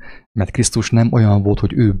hallgatók. Mert Krisztus nem olyan volt,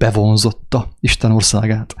 hogy ő bevonzotta Isten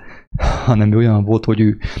országát, hanem ő olyan volt, hogy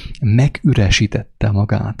ő megüresítette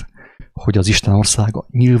magát, hogy az Isten országa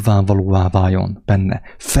nyilvánvalóvá váljon benne,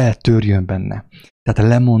 feltörjön benne.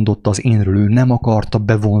 Tehát lemondott az énről, ő nem akarta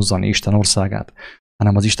bevonzani Isten országát,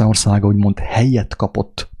 hanem az Isten országa úgymond helyet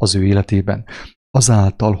kapott az ő életében,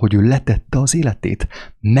 azáltal, hogy ő letette az életét,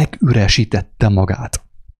 megüresítette magát.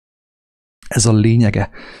 Ez a lényege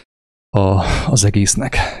az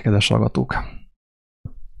egésznek, kedves hallgatók.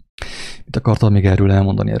 Mit akartam még erről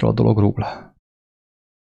elmondani, erről a dologról?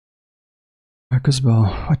 Közben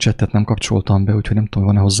a chattet nem kapcsoltam be, úgyhogy nem tudom,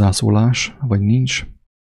 van-e hozzászólás, vagy nincs.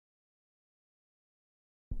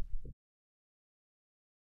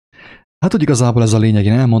 Hát, hogy igazából ez a lényeg,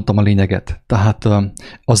 én elmondtam a lényeget. Tehát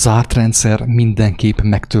a zárt rendszer mindenképp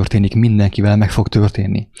megtörténik, mindenkivel meg fog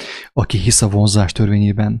történni. Aki hisz a vonzás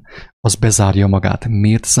törvényében, az bezárja magát.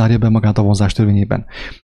 Miért zárja be magát a vonzás törvényében?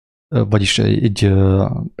 Vagyis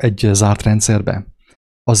egy zárt rendszerbe?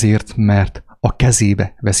 Azért, mert a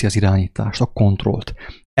kezébe veszi az irányítást, a kontrollt.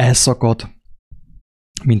 Elszakad,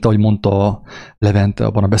 mint ahogy mondta Levente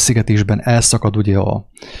abban a beszélgetésben, elszakad ugye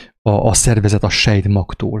a szervezet a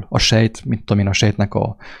sejtmagtól. A sejt, mint tudom én, a sejtnek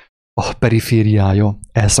a perifériája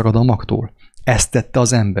elszakad a magtól. Ezt tette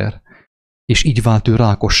az ember, és így vált ő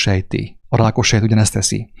rákos sejté. A rákos sejt ugyanezt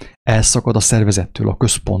teszi. Elszakad a szervezettől, a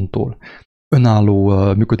központtól.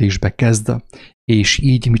 Önálló működésbe kezd, és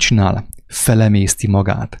így mit csinál? Felemészti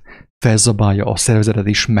magát. Felzabálja a szervezetet,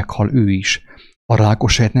 és meghal ő is. A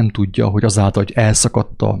rákos sejt nem tudja, hogy azáltal, hogy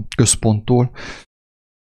elszakadt a központtól,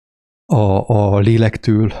 a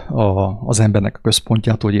lélektől, az embernek a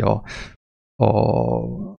központjától, ugye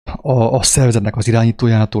a szervezetnek az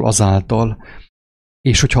irányítójától azáltal,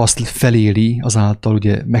 és hogyha azt feléli, azáltal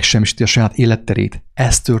ugye megsemmisíti a saját életterét.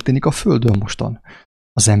 Ez történik a Földön mostan.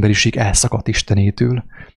 Az emberiség elszakadt Istenétől,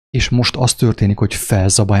 és most az történik, hogy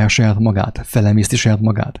felzabálja saját magát, felemészti saját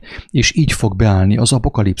magát, és így fog beállni az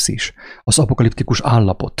apokalipszis, az apokaliptikus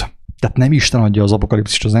állapot. Tehát nem Isten adja az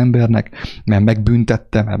apokalipszist az embernek, mert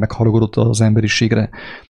megbüntette, mert megharagudott az emberiségre,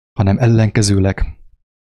 hanem ellenkezőleg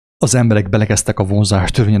az emberek belekezdtek a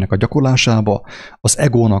vonzás törvényének a gyakorlásába, az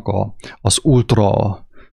egónak az ultra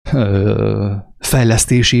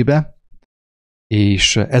fejlesztésébe,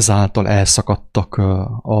 és ezáltal elszakadtak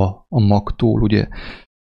a magtól, ugye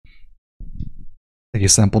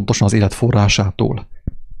egészen pontosan az élet forrásától.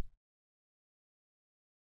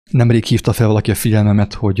 Nemrég hívta fel valaki a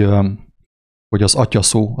figyelmemet, hogy az atya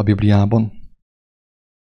szó a Bibliában,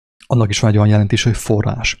 annak is van egy olyan jelentés, hogy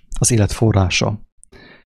forrás, az élet forrása.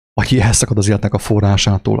 Aki elszakad az életnek a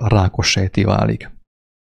forrásától, rákos sejté válik.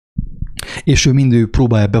 És ő mindig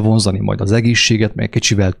próbálja bevonzani majd az egészséget, meg egy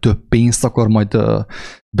kicsivel több pénzt akar majd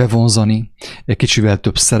bevonzani, egy kicsivel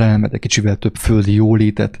több szerelmet, egy kicsivel több földi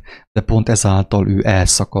jólétet, de pont ezáltal ő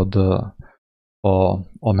elszakad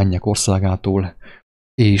a mennyek országától.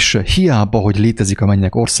 És hiába, hogy létezik a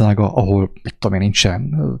mennyek országa, ahol, mit tudom én,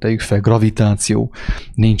 nincsen, tegyük fel, gravitáció,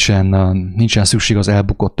 nincsen szükség az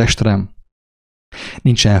elbukott testre,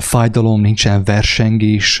 nincsen fájdalom, nincsen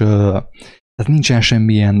versengés, tehát nincsen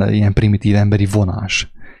semmilyen ilyen primitív emberi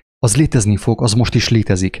vonás. Az létezni fog, az most is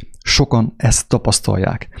létezik. Sokan ezt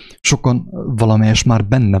tapasztalják. Sokan valamelyes már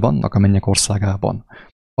benne vannak a mennyek országában,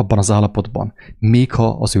 abban az állapotban. Még ha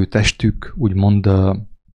az ő testük úgymond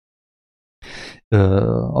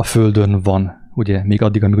a földön van, ugye, még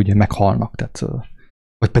addig, amíg ugye meghalnak, tehát,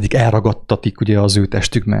 vagy pedig elragadtatik ugye az ő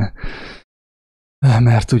testük,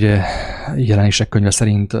 mert ugye Jelenések könyve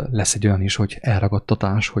szerint lesz egy olyan is, hogy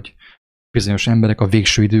elragadtatás, hogy bizonyos emberek a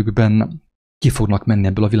végső időkben ki fognak menni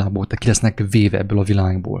ebből a világból, tehát ki lesznek véve ebből a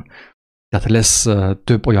világból. Tehát lesz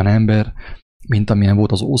több olyan ember, mint amilyen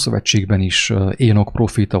volt az Ószövetségben is Énok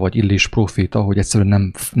proféta, vagy Illés proféta, hogy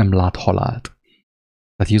egyszerűen nem lát halált.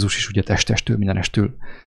 Tehát Jézus is ugye testestől, mindenestől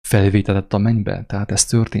felvétetett a mennybe, tehát ez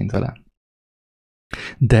történt vele.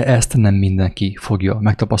 De ezt nem mindenki fogja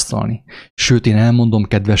megtapasztalni. Sőt, én elmondom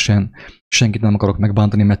kedvesen, senkit nem akarok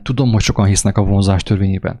megbántani, mert tudom, hogy sokan hisznek a vonzás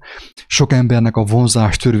törvényében. Sok embernek a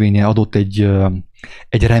vonzás törvénye adott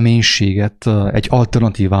egy reménységet, egy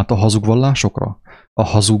alternatívát a hazug vallásokra, a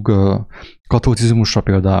hazug katolicizmusra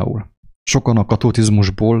például. Sokan a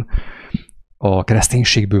katolicizmusból, a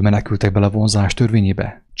kereszténységből menekültek bele a vonzás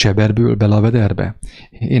törvényébe, Cseberből bele a Vederbe.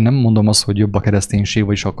 Én nem mondom azt, hogy jobb a kereszténység,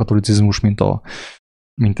 vagyis a katolicizmus,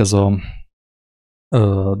 mint ez a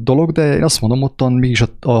dolog, de én azt mondom, ottan mégis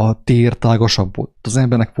a tér tágasabb volt. Az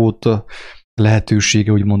embernek volt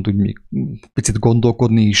lehetősége, úgymond úgy picit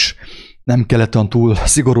gondolkodni is, nem kellett olyan túl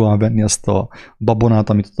szigorúan venni azt a babonát,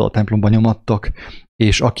 amit a templomban nyomattak,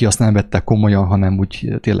 és aki azt nem vette komolyan, hanem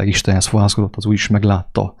úgy tényleg Istenhez fohászkodott, az úgy is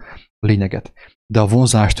meglátta a lényeget. De a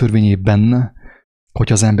vonzás törvényében,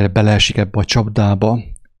 hogyha az ember beleesik ebbe a csapdába,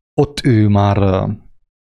 ott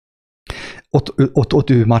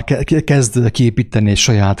ő már kezd kiépíteni egy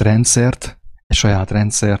saját rendszert,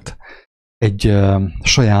 egy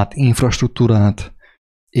saját infrastruktúrát,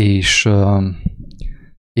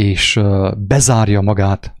 és bezárja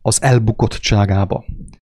magát az elbukottságába.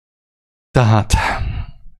 Tehát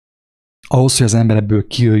ahhoz, hogy az ember ebből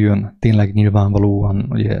kijöjjön, tényleg nyilvánvalóan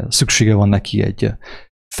ugye, szüksége van neki egy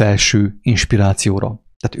felső inspirációra.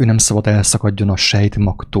 Tehát ő nem szabad elszakadjon a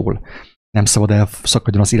sejtmagtól, nem szabad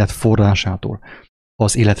elszakadjon az élet forrásától,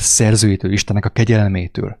 az élet szerzőjétől, Istennek a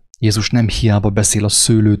kegyelmétől. Jézus nem hiába beszél a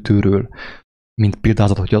szőlőtőről, mint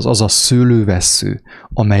példázat, hogy az a szőlővessző,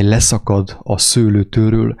 amely leszakad a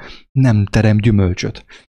szőlőtőről, nem terem gyümölcsöt.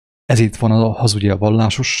 Ezért van az ugye a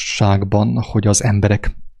vallásosságban, hogy az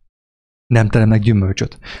emberek nem teremnek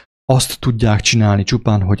gyümölcsöt. Azt tudják csinálni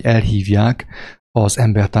csupán, hogy elhívják az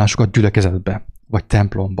embertársukat gyülekezetbe, vagy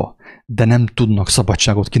templomba, de nem tudnak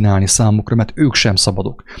szabadságot kínálni számukra, mert ők sem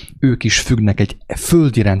szabadok. Ők is függnek egy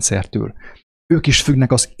földi rendszertől. Ők is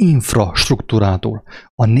függnek az infrastruktúrától,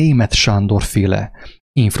 a német Sándor féle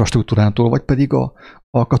infrastruktúrától, vagy pedig a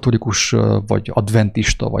katolikus, vagy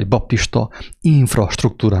adventista, vagy baptista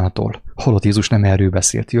infrastruktúrától. Holott Jézus nem erről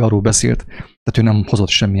beszélt, ő arról beszélt, tehát ő nem hozott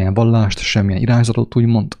semmilyen vallást, semmilyen irányzatot,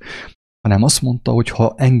 úgymond, hanem azt mondta, hogy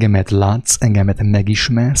ha engemet látsz, engemet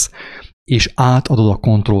megismersz, és átadod a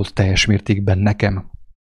kontrollt teljes mértékben nekem,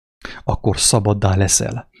 akkor szabaddá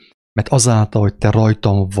leszel. Mert azáltal, hogy te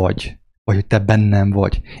rajtam vagy hogy te bennem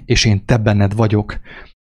vagy, és én te benned vagyok,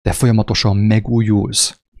 te folyamatosan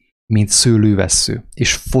megújulsz, mint szőlővessző,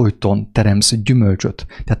 és folyton teremsz gyümölcsöt.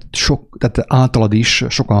 Tehát általad is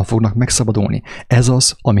sokan fognak megszabadulni. Ez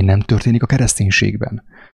az, ami nem történik a kereszténységben.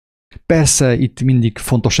 Persze itt mindig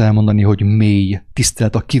fontos elmondani, hogy mély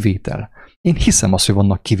tisztelet a kivétel. Én hiszem azt, hogy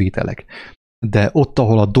vannak kivételek. De ott,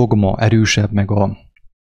 ahol a dogma erősebb, meg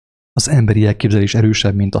az emberi elképzelés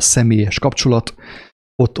erősebb, mint a személyes kapcsolat,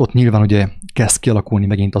 ott nyilván ugye kezd kialakulni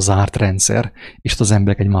megint a zárt rendszer, és az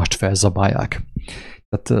emberek egymást felzabálják.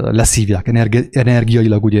 Tehát leszívják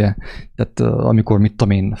energiailag, ugye, tehát amikor, mit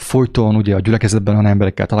tudom én, folyton ugye a gyülekezetben olyan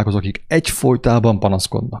emberekkel találkozok, akik egyfolytában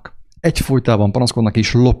panaszkodnak,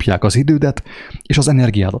 és lopják az idődet és az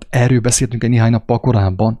energiádat. Erről beszéltünk egy néhány nappal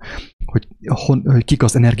korábban, hogy kik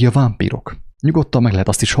az energiavámpírok. Nyugodtan meg lehet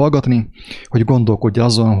azt is hallgatni, hogy gondolkodj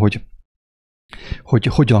azon, hogy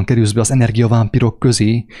hogyan kerülsz be az energiavámpírok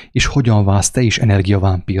közé, és hogyan válsz te is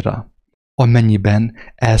energiavámpírrá. Amennyiben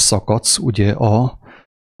elszakadsz ugye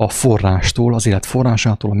a forrástól, az élet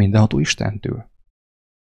forrásától, a mindenható Istentől.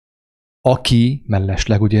 Aki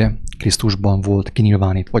mellesleg ugye Krisztusban volt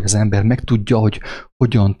kinyilvánítva, vagy az ember meg tudja, hogy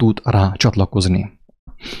hogyan tud rá csatlakozni.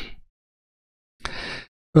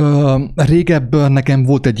 Régebben nekem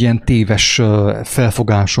volt egy ilyen téves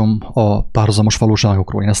felfogásom a párhuzamos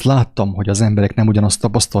valóságokról. Én ezt láttam, hogy az emberek nem ugyanazt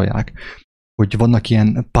tapasztalják, hogy vannak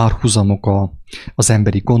ilyen párhuzamok az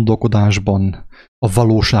emberi gondolkodásban, a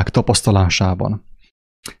valóság tapasztalásában.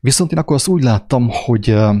 Viszont én akkor azt úgy láttam,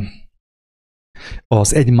 hogy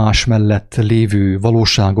az egymás mellett lévő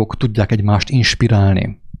valóságok tudják egymást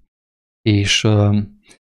inspirálni, és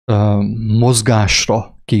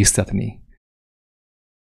mozgásra késztetni.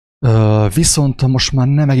 Viszont most már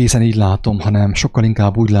nem egészen így látom, hanem sokkal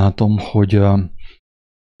inkább úgy látom,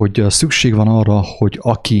 hogy szükség van arra, hogy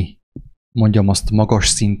aki, mondjam azt, magas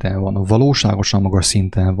szinten van, valóságosan magas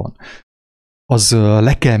szinten van, az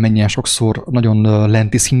le kell menjen sokszor nagyon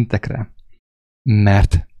lenti szintekre,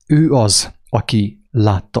 mert ő az, aki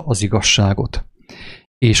látta az igazságot.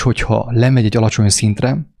 És hogyha lemegy egy alacsony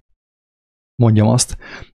szintre, mondjam azt,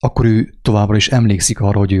 akkor ő továbbra is emlékszik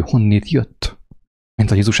arra, hogy ő honnét jött.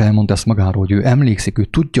 Mint a Jézus elmondta ezt magáról, hogy ő emlékszik, ő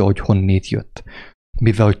tudja, hogy honnét jött.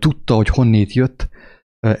 Mivel, hogy tudta, hogy honnét jött,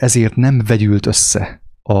 ezért nem vegyült össze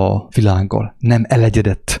a világgal, nem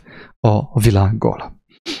elegyedett a világgal.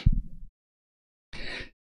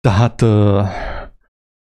 Tehát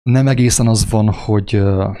nem egészen az van,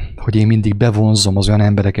 hogy én mindig bevonzom az olyan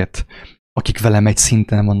embereket, akik velem egy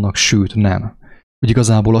szinten vannak, sőt nem. Úgy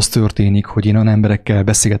igazából az történik, hogy én olyan emberekkel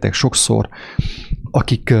beszélgetek sokszor,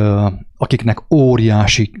 akiknek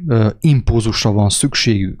óriási impulzusra van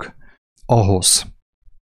szükségük ahhoz,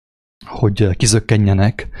 hogy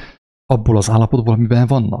kizökkenjenek abból az állapotból, amiben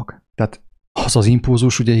vannak. Tehát az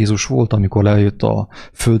impulzus ugye Jézus volt, amikor lejött a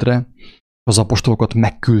földre, az apostolokat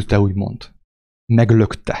megküldte, úgymond.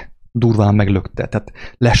 Meglökte, durván meglökte, tehát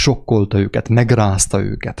lesokkolta őket, megrázta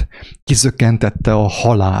őket, kizökkentette a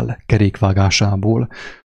halál kerékvágásából,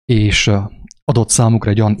 és adott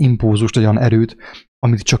számukra egy olyan impulzust, egy olyan erőt,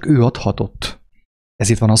 amit csak ő adhatott.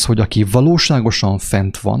 Ezért van az, hogy aki valóságosan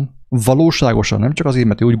fent van, valóságosan, nem csak azért,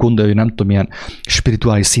 mert ő úgy gondolja, hogy nem tudom, milyen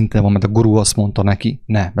spirituális szinten van, mert a guru azt mondta neki,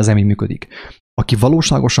 nem, ez nem így működik. Aki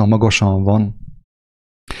valóságosan magasan van,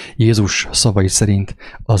 Jézus szavai szerint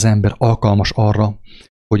az ember alkalmas arra,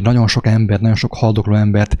 hogy nagyon sok ember, nagyon sok haldokló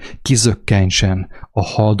embert kizökkentsen a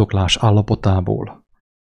haldoklás állapotából.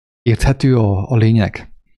 Érthető a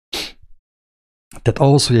lényeg? Tehát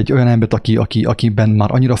ahhoz, hogy egy olyan embert, akiben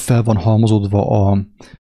már annyira fel van halmozódva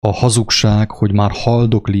a hazugság, hogy már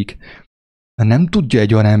haldoklik, nem tudja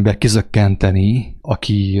egy olyan ember kizökkenteni,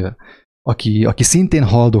 aki szintén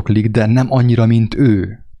haldoklik, de nem annyira, mint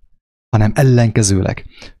ő, hanem ellenkezőleg.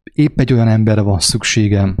 Épp egy olyan emberre van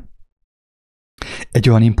szükségem, Egy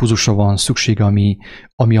olyan impulzusra van szüksége,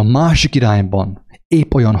 ami a másik irányban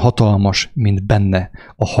épp olyan hatalmas, mint benne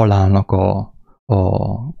a halálnak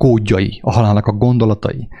a kódjai, a halálnak a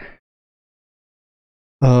gondolatai.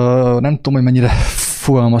 Nem tudom, hogy mennyire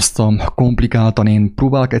fogalmaztam komplikáltan, én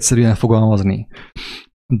próbálok egyszerűen fogalmazni,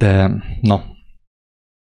 de na,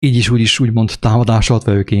 így is úgy is úgymond támadással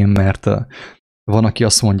vagyok én, mert van, aki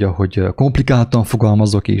azt mondja, hogy komplikáltan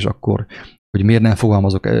fogalmazok, és akkor, hogy miért nem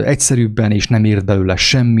fogalmazok egyszerűbben, és nem ért belőle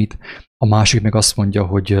semmit. A másik meg azt mondja,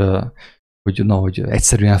 hogy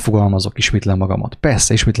egyszerűen fogalmazok, ismétlem magamat.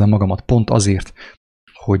 Persze, ismétlem magamat pont azért,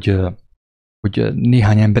 hogy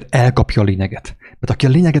néhány ember elkapja a lényeget. Mert aki a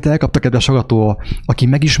lényeget elkapta, kedves hallgató, aki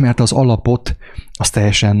megismerte az alapot, az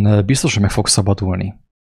teljesen biztos, hogy meg fog szabadulni.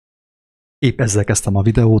 Épp ezzel kezdtem a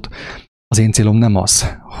videót. Az én célom nem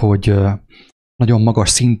az, hogy nagyon magas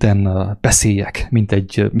szinten beszéljek, mint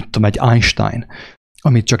egy Einstein,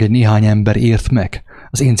 amit csak egy néhány ember ért meg.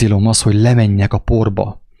 Az én célom az, hogy lemenjek a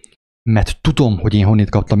porba, mert tudom, hogy én honnét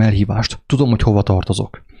kaptam elhívást, tudom, hogy hova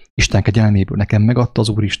tartozok. Isten kegyelméből nekem megadta az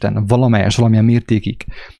Úristen valamilyen mértékig,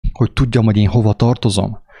 hogy tudjam, hogy én hova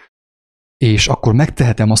tartozom. És akkor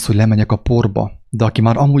megtehetem azt, hogy lemegyek a porba. De aki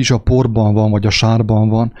már amúgy is a porban van, vagy a sárban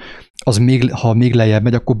van, az ha még lejjebb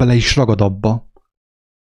megy, akkor bele is ragad abba.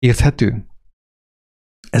 Érthető?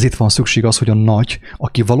 Ezért van szükség az, hogy a nagy,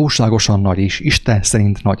 aki valóságosan nagy és Isten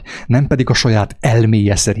szerint nagy, nem pedig a saját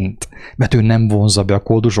elméje szerint, mert ő nem vonzza be a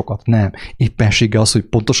koldusokat, nem. Éppenséggel az, hogy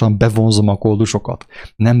pontosan bevonzom a koldusokat.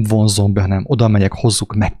 Nem vonzom be, hanem oda megyek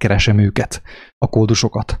hozzuk, megkeresem őket, a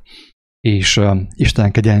koldusokat. És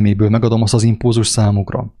Isten kegyelméből megadom azt az impulzus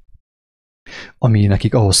számukra, ami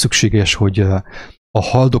nekik ahhoz szükséges, hogy a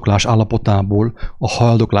haldoklás állapotából, a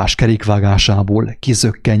haldoklás kerékvágásából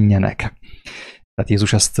kizökkenjenek. Tehát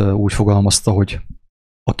Jézus ezt úgy fogalmazta, hogy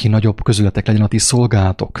aki nagyobb közületek legyen a ti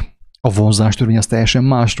szolgálatok. A vonzás törvény az teljesen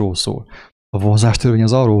másról szól. A vonzás törvény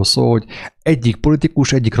az arról szól, hogy egyik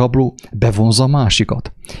politikus, egyik rabló bevonza a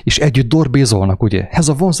másikat. És együtt dorbézolnak, ugye? Ez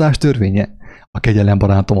a vonzás törvénye. A kegyelem,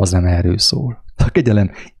 barátom, az nem erről szól. A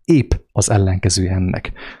kegyelem épp az ellenkező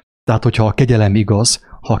ennek. Tehát, hogyha a kegyelem igaz,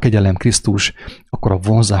 ha a kegyelem Krisztus, akkor a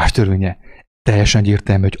vonzás törvénye teljesen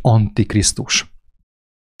egyértelmű, hogy antikrisztus.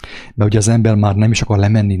 Mert ugye az ember már nem is akar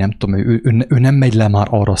lemenni, nem tudom, ő nem megy le már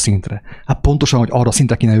arra a szintre. Hát pontosan, hogy arra a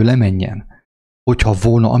szintre kéne ő lemenjen. Hogyha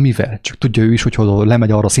volna amivel, csak tudja ő is, hogy ha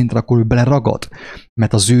lemegy arra a szintre, akkor ő beleragad.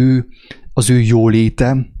 Mert az ő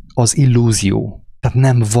jóléte az illúzió. Tehát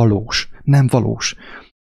nem valós. Nem valós.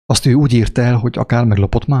 Azt ő úgy ért el, hogy akár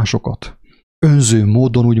meglopott másokat. Önző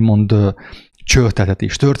módon úgymond csörtetett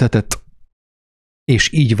és törtetett,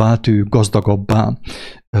 és így vált ő gazdagabbá,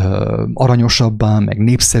 aranyosabbá, meg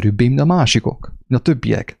népszerűbbé, mint a másikok, mint a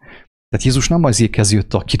többiek. Tehát Jézus nem azért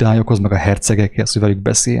jött a királyokhoz, meg a hercegekhez, hogy velük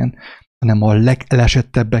beszéljen, hanem a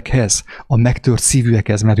legelesettebbekhez, a megtört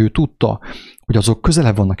szívűekhez, mert ő tudta, hogy azok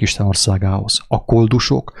közelebb vannak Isten országához. A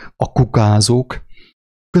koldusok, a kukázók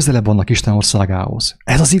közelebb vannak Isten országához.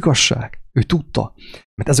 Ez az igazság. Ő tudta,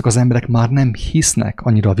 mert ezek az emberek már nem hisznek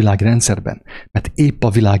annyira a világi rendszerben, mert épp a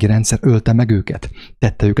világi rendszer ölte meg őket,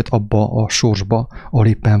 tette őket abba a sorsba, ahol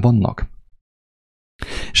éppen vannak.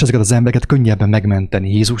 És ezeket az embereket könnyebben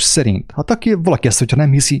megmenteni Jézus szerint. Hát aki valaki ezt, hogyha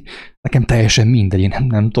nem hiszi, nekem teljesen mindegy, én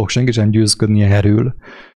nem tudok senki sem győzködni erről.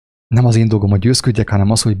 Nem az én dolgom, hogy győzködjek,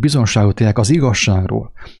 hanem az, hogy bizonságot élek az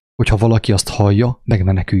igazságról, hogyha valaki azt hallja,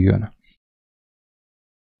 megmeneküljön.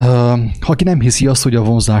 Ha aki nem hiszi azt, hogy a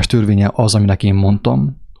vonzás törvénye az, aminek én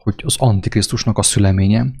mondtam, hogy az Antikrisztusnak a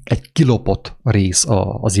szüleménye, egy kilopott rész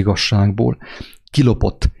az igazságból,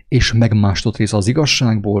 kilopott és megmástott rész az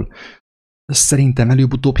igazságból, szerintem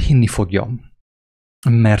előbb-utóbb hinni fogja.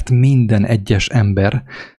 Mert minden egyes ember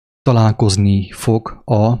találkozni fog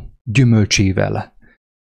a gyümölcsével.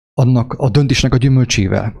 Annak a döntésnek a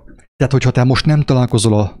gyümölcsével. Tehát, hogyha te most nem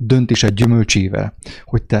találkozol a döntésed gyümölcsével,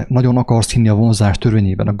 hogy te nagyon akarsz hinni a vonzás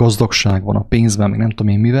törvényében, a gazdagságban, a pénzben, meg nem tudom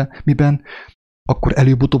én miben, akkor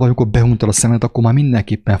előbb-utóbb, amikor behuntad a szemed, akkor már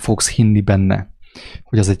mindenképpen fogsz hinni benne,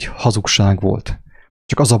 hogy ez egy hazugság volt.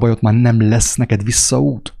 Csak az a baj, ott már nem lesz neked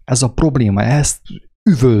visszaút. Ez a probléma, ezt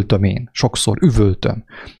üvöltöm én, sokszor üvöltöm,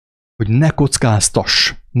 hogy ne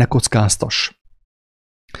kockáztass, ne kockáztass.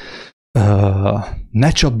 Ne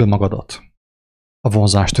csapd be magadat a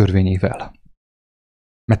vonzás törvényével.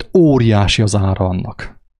 Mert óriási az ára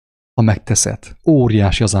annak, ha megteszed.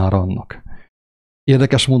 Óriási az ára annak.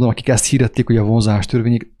 Érdekes módon, akik ezt hirdették, hogy a vonzás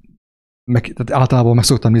törvények, tehát általában meg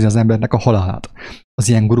szoktam nézni az embernek a halálát. Az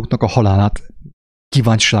ilyen guruknak a halálát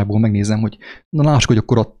kíváncsiságból megnézem, hogy na lássuk, hogy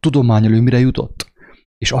akkor a tudomány elő mire jutott.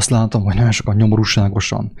 És azt látom, hogy nagyon sokan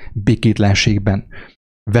nyomorúságosan, békétlenségben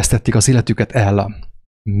vesztették az életüket el.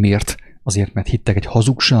 Miért? azért, mert hittek egy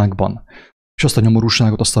hazugságban, és azt a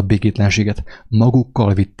nyomorúságot, azt a békétlenséget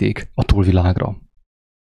magukkal vitték a túlvilágra.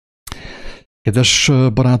 Kedves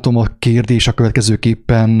barátom, a kérdés a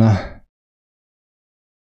következőképpen: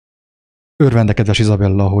 örvende, kedves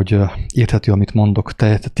Izabella, hogy érthető, amit mondok,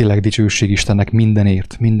 te tényleg dicsőség Istennek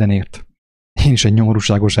mindenért, mindenért. Én is egy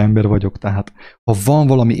nyomorúságos ember vagyok, tehát ha van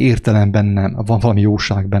valami értelem bennem, van valami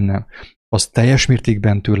jóság bennem, az teljes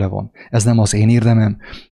mértékben tőle van. Ez nem az én érdemem,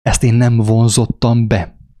 ezt én nem vonzottam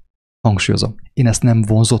be. Hangsúlyozom, én ezt nem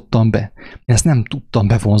vonzottam be. Én ezt nem tudtam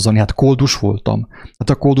bevonzani, hát koldus voltam. Hát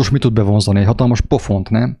a koldus mit tud bevonzani? Egy hatalmas pofont,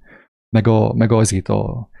 nem? Meg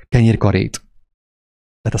a kenyérkarét.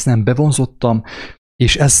 Tehát ezt nem bevonzottam,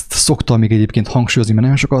 és ezt szoktam még egyébként hangsúlyozni, mert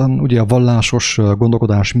nagyon sokan ugye a vallásos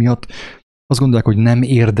gondolkodás miatt azt gondolják, hogy nem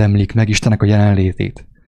érdemlik meg Istennek a jelenlétét.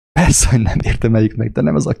 Persze, hogy nem érdemeljük meg, de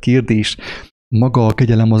nem ez a kérdés. Maga a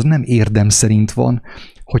kegyelem az nem érdem szerint van.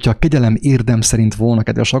 Hogyha a kegyelem érdem szerint volna,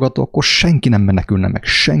 kedves hallgató, akkor senki nem menekülne meg.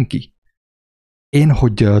 Senki. Én,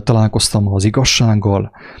 hogy találkoztam az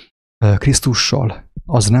igazsággal, Krisztussal,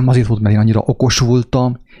 az nem azért volt, mert én annyira okos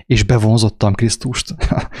voltam, és bevonzottam Krisztust,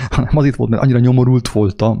 hanem azért volt, mert annyira nyomorult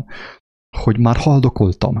voltam, hogy már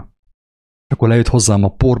haldokoltam. Akkor lejött hozzám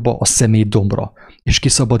a porba, a szemétdombra, és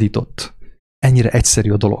kiszabadított. Ennyire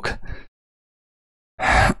egyszerű a dolog.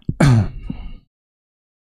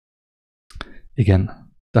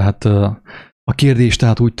 Igen, tehát a kérdés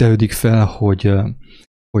tehát úgy tevődik fel,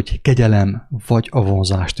 hogy kegyelem vagy a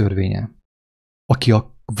vonzás törvénye. Aki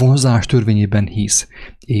a vonzás törvényében hisz,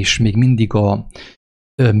 és még mindig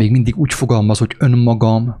úgy fogalmaz, hogy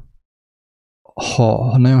önmagam,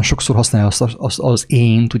 ha nagyon sokszor használja az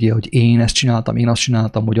ént, ugye, hogy én ezt csináltam, én azt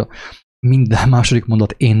csináltam, hogy minden második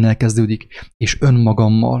mondat énnel kezdődik, és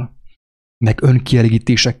önmagammal, meg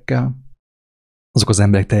önkielégítésekkel, azok az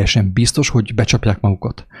emberek teljesen biztos, hogy becsapják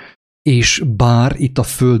magukat. És bár itt a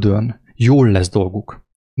Földön jól lesz dolguk,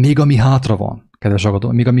 még ami hátra van, kedves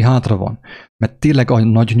hallgató, még ami hátra van, mert tényleg a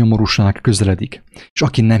nagy nyomorúság közeledik, és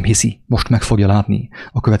aki nem hiszi, most meg fogja látni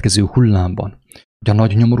a következő hullámban, hogy a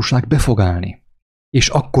nagy nyomorúság be fog állni, és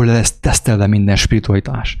akkor lesz tesztelve minden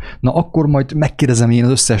spiritualitás. Na akkor majd megkérdezem én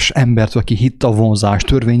az összes embert, aki hitt a vonzás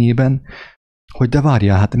törvényében, hogy de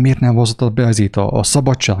várjál, hát miért nem vonzottad be azért a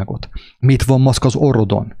szabadságot? Miért van maszk az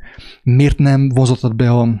orrodon? Miért nem vonzottad be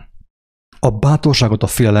a bátorságot a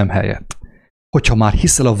félelem helyett? Hogyha már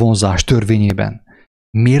hiszel a vonzás törvényében,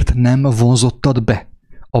 miért nem vonzottad be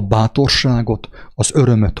a bátorságot, az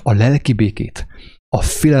örömöt, a lelki békét, a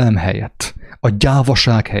félelem helyett, a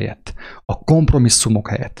gyávaság helyett, a kompromisszumok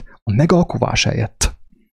helyett, a megalkuvás helyett?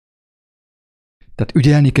 Tehát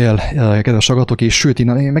ügyelni kell, kedves hallgatók, és sőt,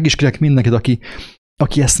 én meg is kérek mindenkit,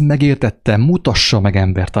 aki ezt megértette, mutassa meg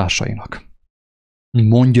embertársainak.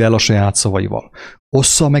 Mondja el a saját szavaival.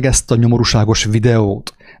 Ossza meg ezt a nyomorúságos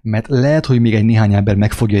videót, mert lehet, hogy még egy néhány ember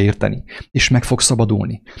meg fogja érteni, és meg fog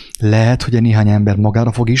szabadulni. Lehet, hogy egy néhány ember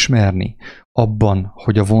magára fog ismerni abban,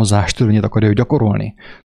 hogy a vonzás törvényét akarja gyakorolni.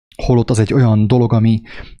 Holott az egy olyan dolog,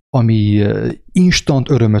 ami instant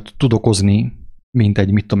örömöt tud okozni, mint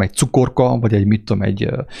egy cukorka, vagy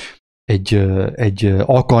egy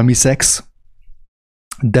alkalmi szex,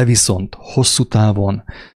 de viszont hosszú távon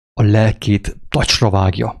a lelkét tacsra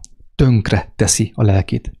vágja, tönkre teszi a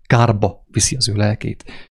lelkét, kárba viszi az ő lelkét.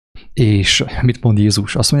 És mit mond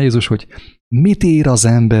Jézus? Azt mondja Jézus, hogy mit ér az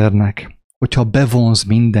embernek, hogyha bevonz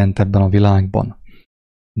mindent ebben a világban,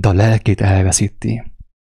 de a lelkét elveszíti.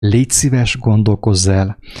 Légy szíves, gondolkozz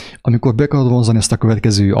el. Amikor be akarod vonzani azt a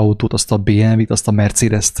következő autót, azt a BMW-t, azt a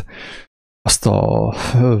Mercedes-t,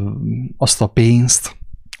 azt a pénzt,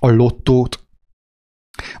 a lottót,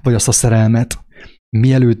 vagy azt a szerelmet,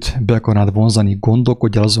 mielőtt be akarnád vonzani,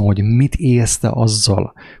 gondolkodj el azon, hogy mit élsz te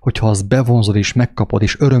azzal, hogyha azt bevonzod és megkapod,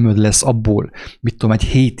 és örömöd lesz abból, egy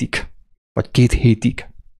hétig, vagy 2 hétig.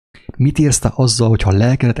 Mit érsz te azzal, hogyha a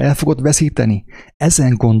lelkedet el fogod veszíteni?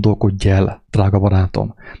 Ezen gondolkodj el, drága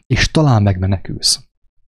barátom, és talán megmenekülsz.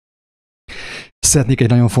 Szeretnék egy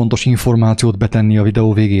nagyon fontos információt betenni a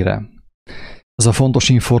videó végére. Ez a fontos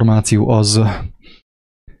információ az,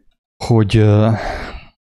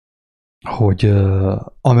 hogy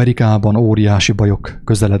Amerikában óriási bajok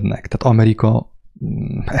közelednek. Tehát Amerika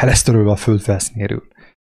el lesz törölve a föld felszínéről,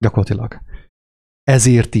 gyakorlatilag.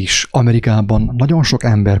 Ezért is Amerikában nagyon sok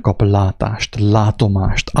ember kap látást,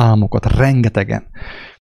 látomást, álmokat, rengetegen.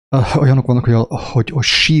 Olyanok vannak, hogy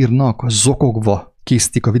sírnak, zokogva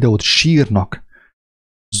készítik a videót, sírnak,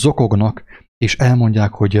 zokognak, és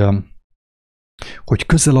elmondják, hogy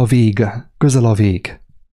közel a vég.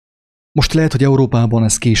 Most lehet, hogy Európában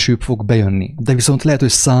ez később fog bejönni, de viszont lehet, hogy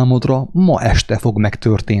számodra ma este fog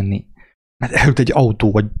megtörténni. mert elüt egy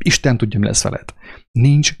autó, vagy Isten tudja, mi lesz veled.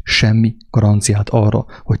 Nincs semmi garanciát arra,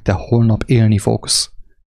 hogy te holnap élni fogsz.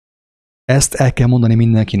 Ezt el kell mondani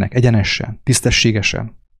mindenkinek, egyenesen,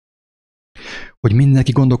 tisztességesen. Hogy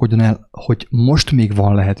mindenki gondolkodjon el, hogy most még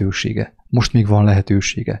van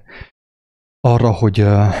lehetősége arra,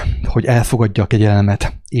 hogy elfogadja a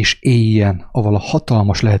kegyelmet, és éljen avval a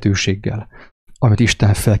hatalmas lehetőséggel, amit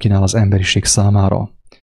Isten felkínál az emberiség számára.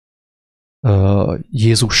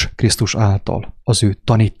 Jézus Krisztus által, az ő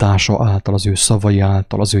tanítása által, az ő szavai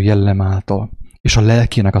által, az ő jellem által, és a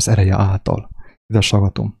lelkének az ereje által. Kedves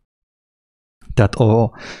hallgatom. Tehát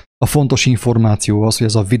a fontos információ az, hogy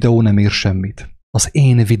ez a videó nem ér semmit. Az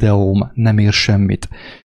én videóm nem ér semmit.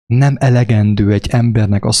 Nem elegendő egy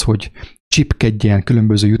embernek az, hogy csipkedjen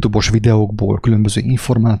különböző YouTube-os videókból, különböző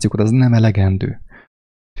információkat, ez nem elegendő.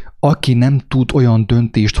 Aki nem tud olyan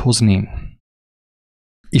döntést hozni,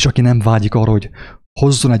 és aki nem vágyik arra, hogy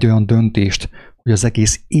hozzon egy olyan döntést, hogy az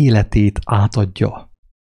egész életét átadja,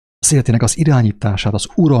 az életének az irányítását, az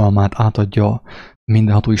uralmát átadja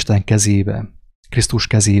mindenható Isten kezébe, Krisztus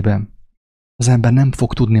kezébe, az ember nem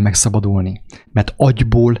fog tudni megszabadulni, mert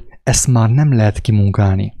agyból ezt már nem lehet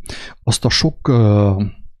kimunkálni. Azt a sok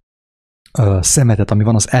szemetet, ami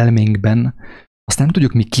van az elménkben, azt nem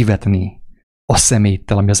tudjuk mi kivetni a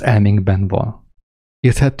szeméttel, ami az elménkben van.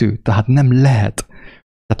 Érthető? Tehát nem lehet.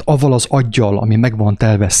 Tehát avval az aggyal, ami meg van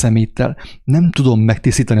telve szeméttel, nem tudom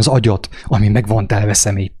megtisztítani az agyat, ami meg van telve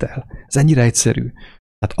szeméttel. Ez ennyire egyszerű.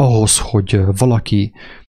 Tehát ahhoz, hogy valaki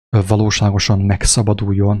valóságosan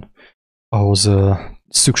megszabaduljon, ahhoz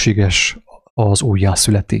szükséges az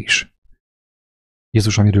újjászületés.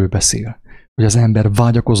 Jézus amiről beszél, hogy az ember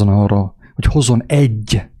vágyakozzon arra, hogy hozzon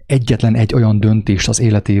egyetlen egy olyan döntést az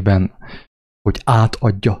életében, hogy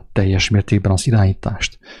átadja teljes mértékben az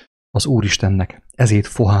irányítást az Úristennek, ezért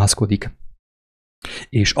fohászkodik,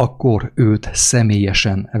 és akkor őt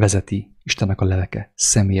személyesen vezeti, Istennek a lelke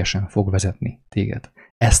személyesen fog vezetni téged.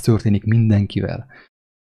 Ez történik mindenkivel.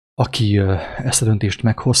 Aki ezt a döntést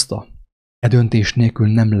meghozta, e döntés nélkül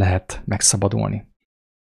nem lehet megszabadulni.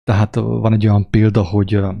 Tehát van egy olyan példa,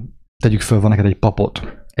 hogy tegyük föl, van neked egy papot,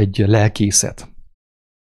 egy lelkészet.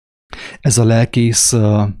 Ez a lelkész,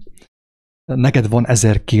 neked van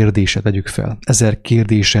 1000 kérdésed, tegyük fel. 1000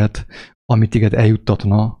 kérdésed, amit téged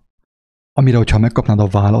eljuttatna, amire, hogyha megkapnád a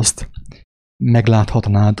választ,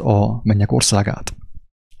 megláthatnád a mennyek országát.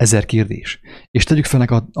 1000 kérdés. És tegyük fel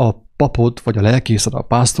neked a papod, vagy a lelkészed, a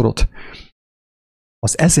pásztorot,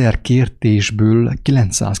 az 1000 kérdésből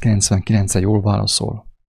 999-re jól válaszol.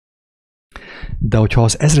 De hogyha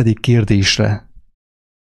az 1000. kérdésre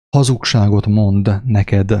hazugságot mond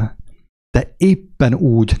neked, te éppen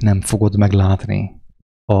úgy nem fogod meglátni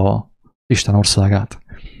a Isten országát,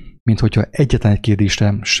 mint hogyha egyetlen egy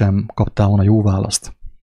kérdésre sem kaptál volna jó választ.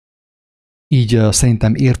 Így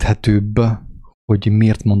szerintem érthetőbb, hogy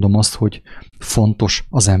miért mondom azt, hogy fontos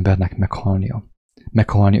az embernek meghalnia.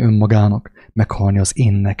 Meghalni önmagának, meghalni az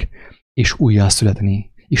énnek, és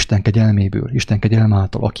újjászületni Isten kegyelméből, Isten kegyelm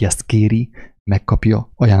által, aki ezt kéri,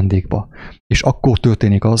 megkapja ajándékba. És akkor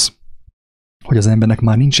történik az, hogy az embernek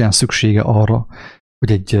már nincsen szüksége arra,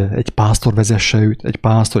 hogy egy pásztor vezesse őt, egy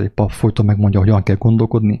pásztor, egy pap folyton megmondja, hogyan kell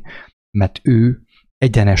gondolkodni, mert ő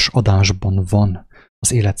egyenes adásban van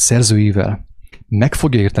az élet szerzőivel, meg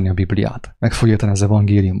fogja érteni a Bibliát, meg fogja érteni az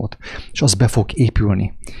evangéliumot, és az be fog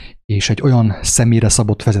épülni, és egy olyan személyre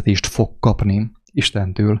szabott vezetést fog kapni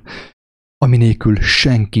Istentől, ami nélkül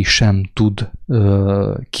senki sem tud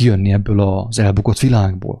kijönni ebből az elbukott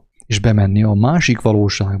világból, és bemenni a másik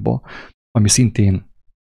valóságba, ami szintén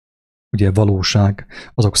ugye valóság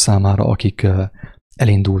azok számára, akik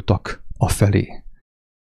elindultak afelé.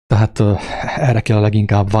 Tehát erre kell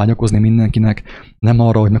leginkább vágyakozni mindenkinek, nem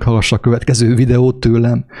arra, hogy meghallgassa a következő videót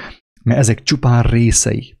tőlem, mert ezek csupán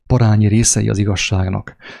részei, parányi részei az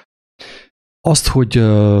igazságnak. Azt, hogy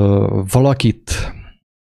valakit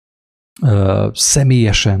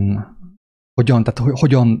személyesen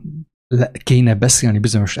hogyan kéne beszélni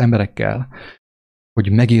bizonyos emberekkel,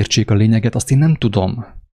 hogy megértsék a lényeget, azt én nem tudom.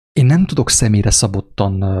 Én nem tudok személyre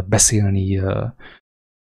szabottan beszélni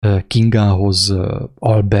Kingához,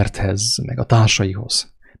 Alberthez, meg a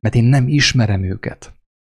társaihoz, mert én nem ismerem őket.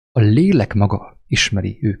 A lélek maga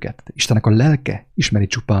ismeri őket. Istennek a lelke ismeri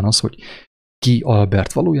csupán az, hogy ki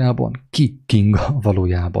Albert valójában, ki Kinga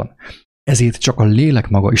valójában. Ezért csak a lélek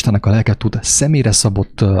maga, Istennek a lelke tud személyre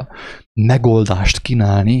szabott megoldást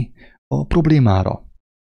kínálni a problémára.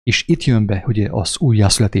 És itt jön be ugye az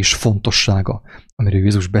újjászületés fontossága, amiről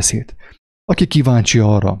Jézus beszélt. Aki kíváncsi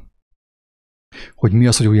arra, hogy mi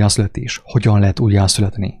az, hogy újjászületés, hogyan lehet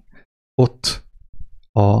újjászületni, ott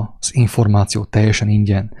az információ teljesen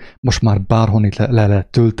ingyen. Most már bárhonnét le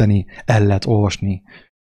lehet tölteni, el lehet olvasni.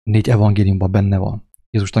 4 evangéliumban benne van,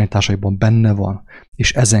 Jézus tanításaiban benne van,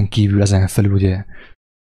 és ezen kívül, ezen felül ugye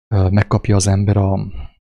megkapja az ember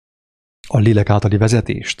a lélek általi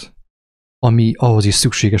vezetést, ami ahhoz is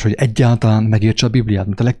szükséges, hogy egyáltalán megértse a Bibliát,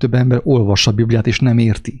 mert a legtöbb ember olvassa a Bibliát, és nem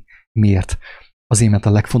érti. Miért? Azért, mert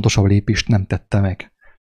a legfontosabb lépést nem tette meg.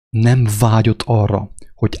 Nem vágyott arra,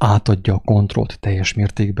 hogy átadja a kontrollt teljes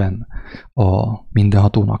mértékben a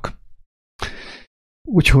mindenhatónak.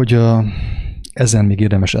 Úgyhogy ezen még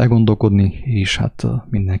érdemes elgondolkodni, és hát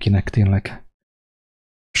mindenkinek tényleg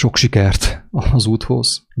sok sikert az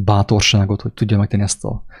úthoz, bátorságot, hogy tudja megtenni ezt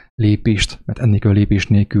a lépést, mert ennél a lépés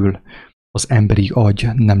nélkül az emberi agy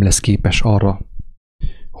nem lesz képes arra,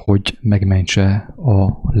 hogy megmentse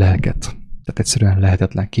a lelket. Tehát egyszerűen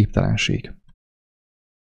lehetetlen, képtelenség.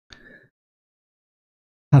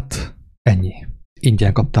 Hát ennyi.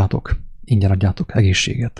 Ingyen kaptátok, ingyen adjátok egészséget.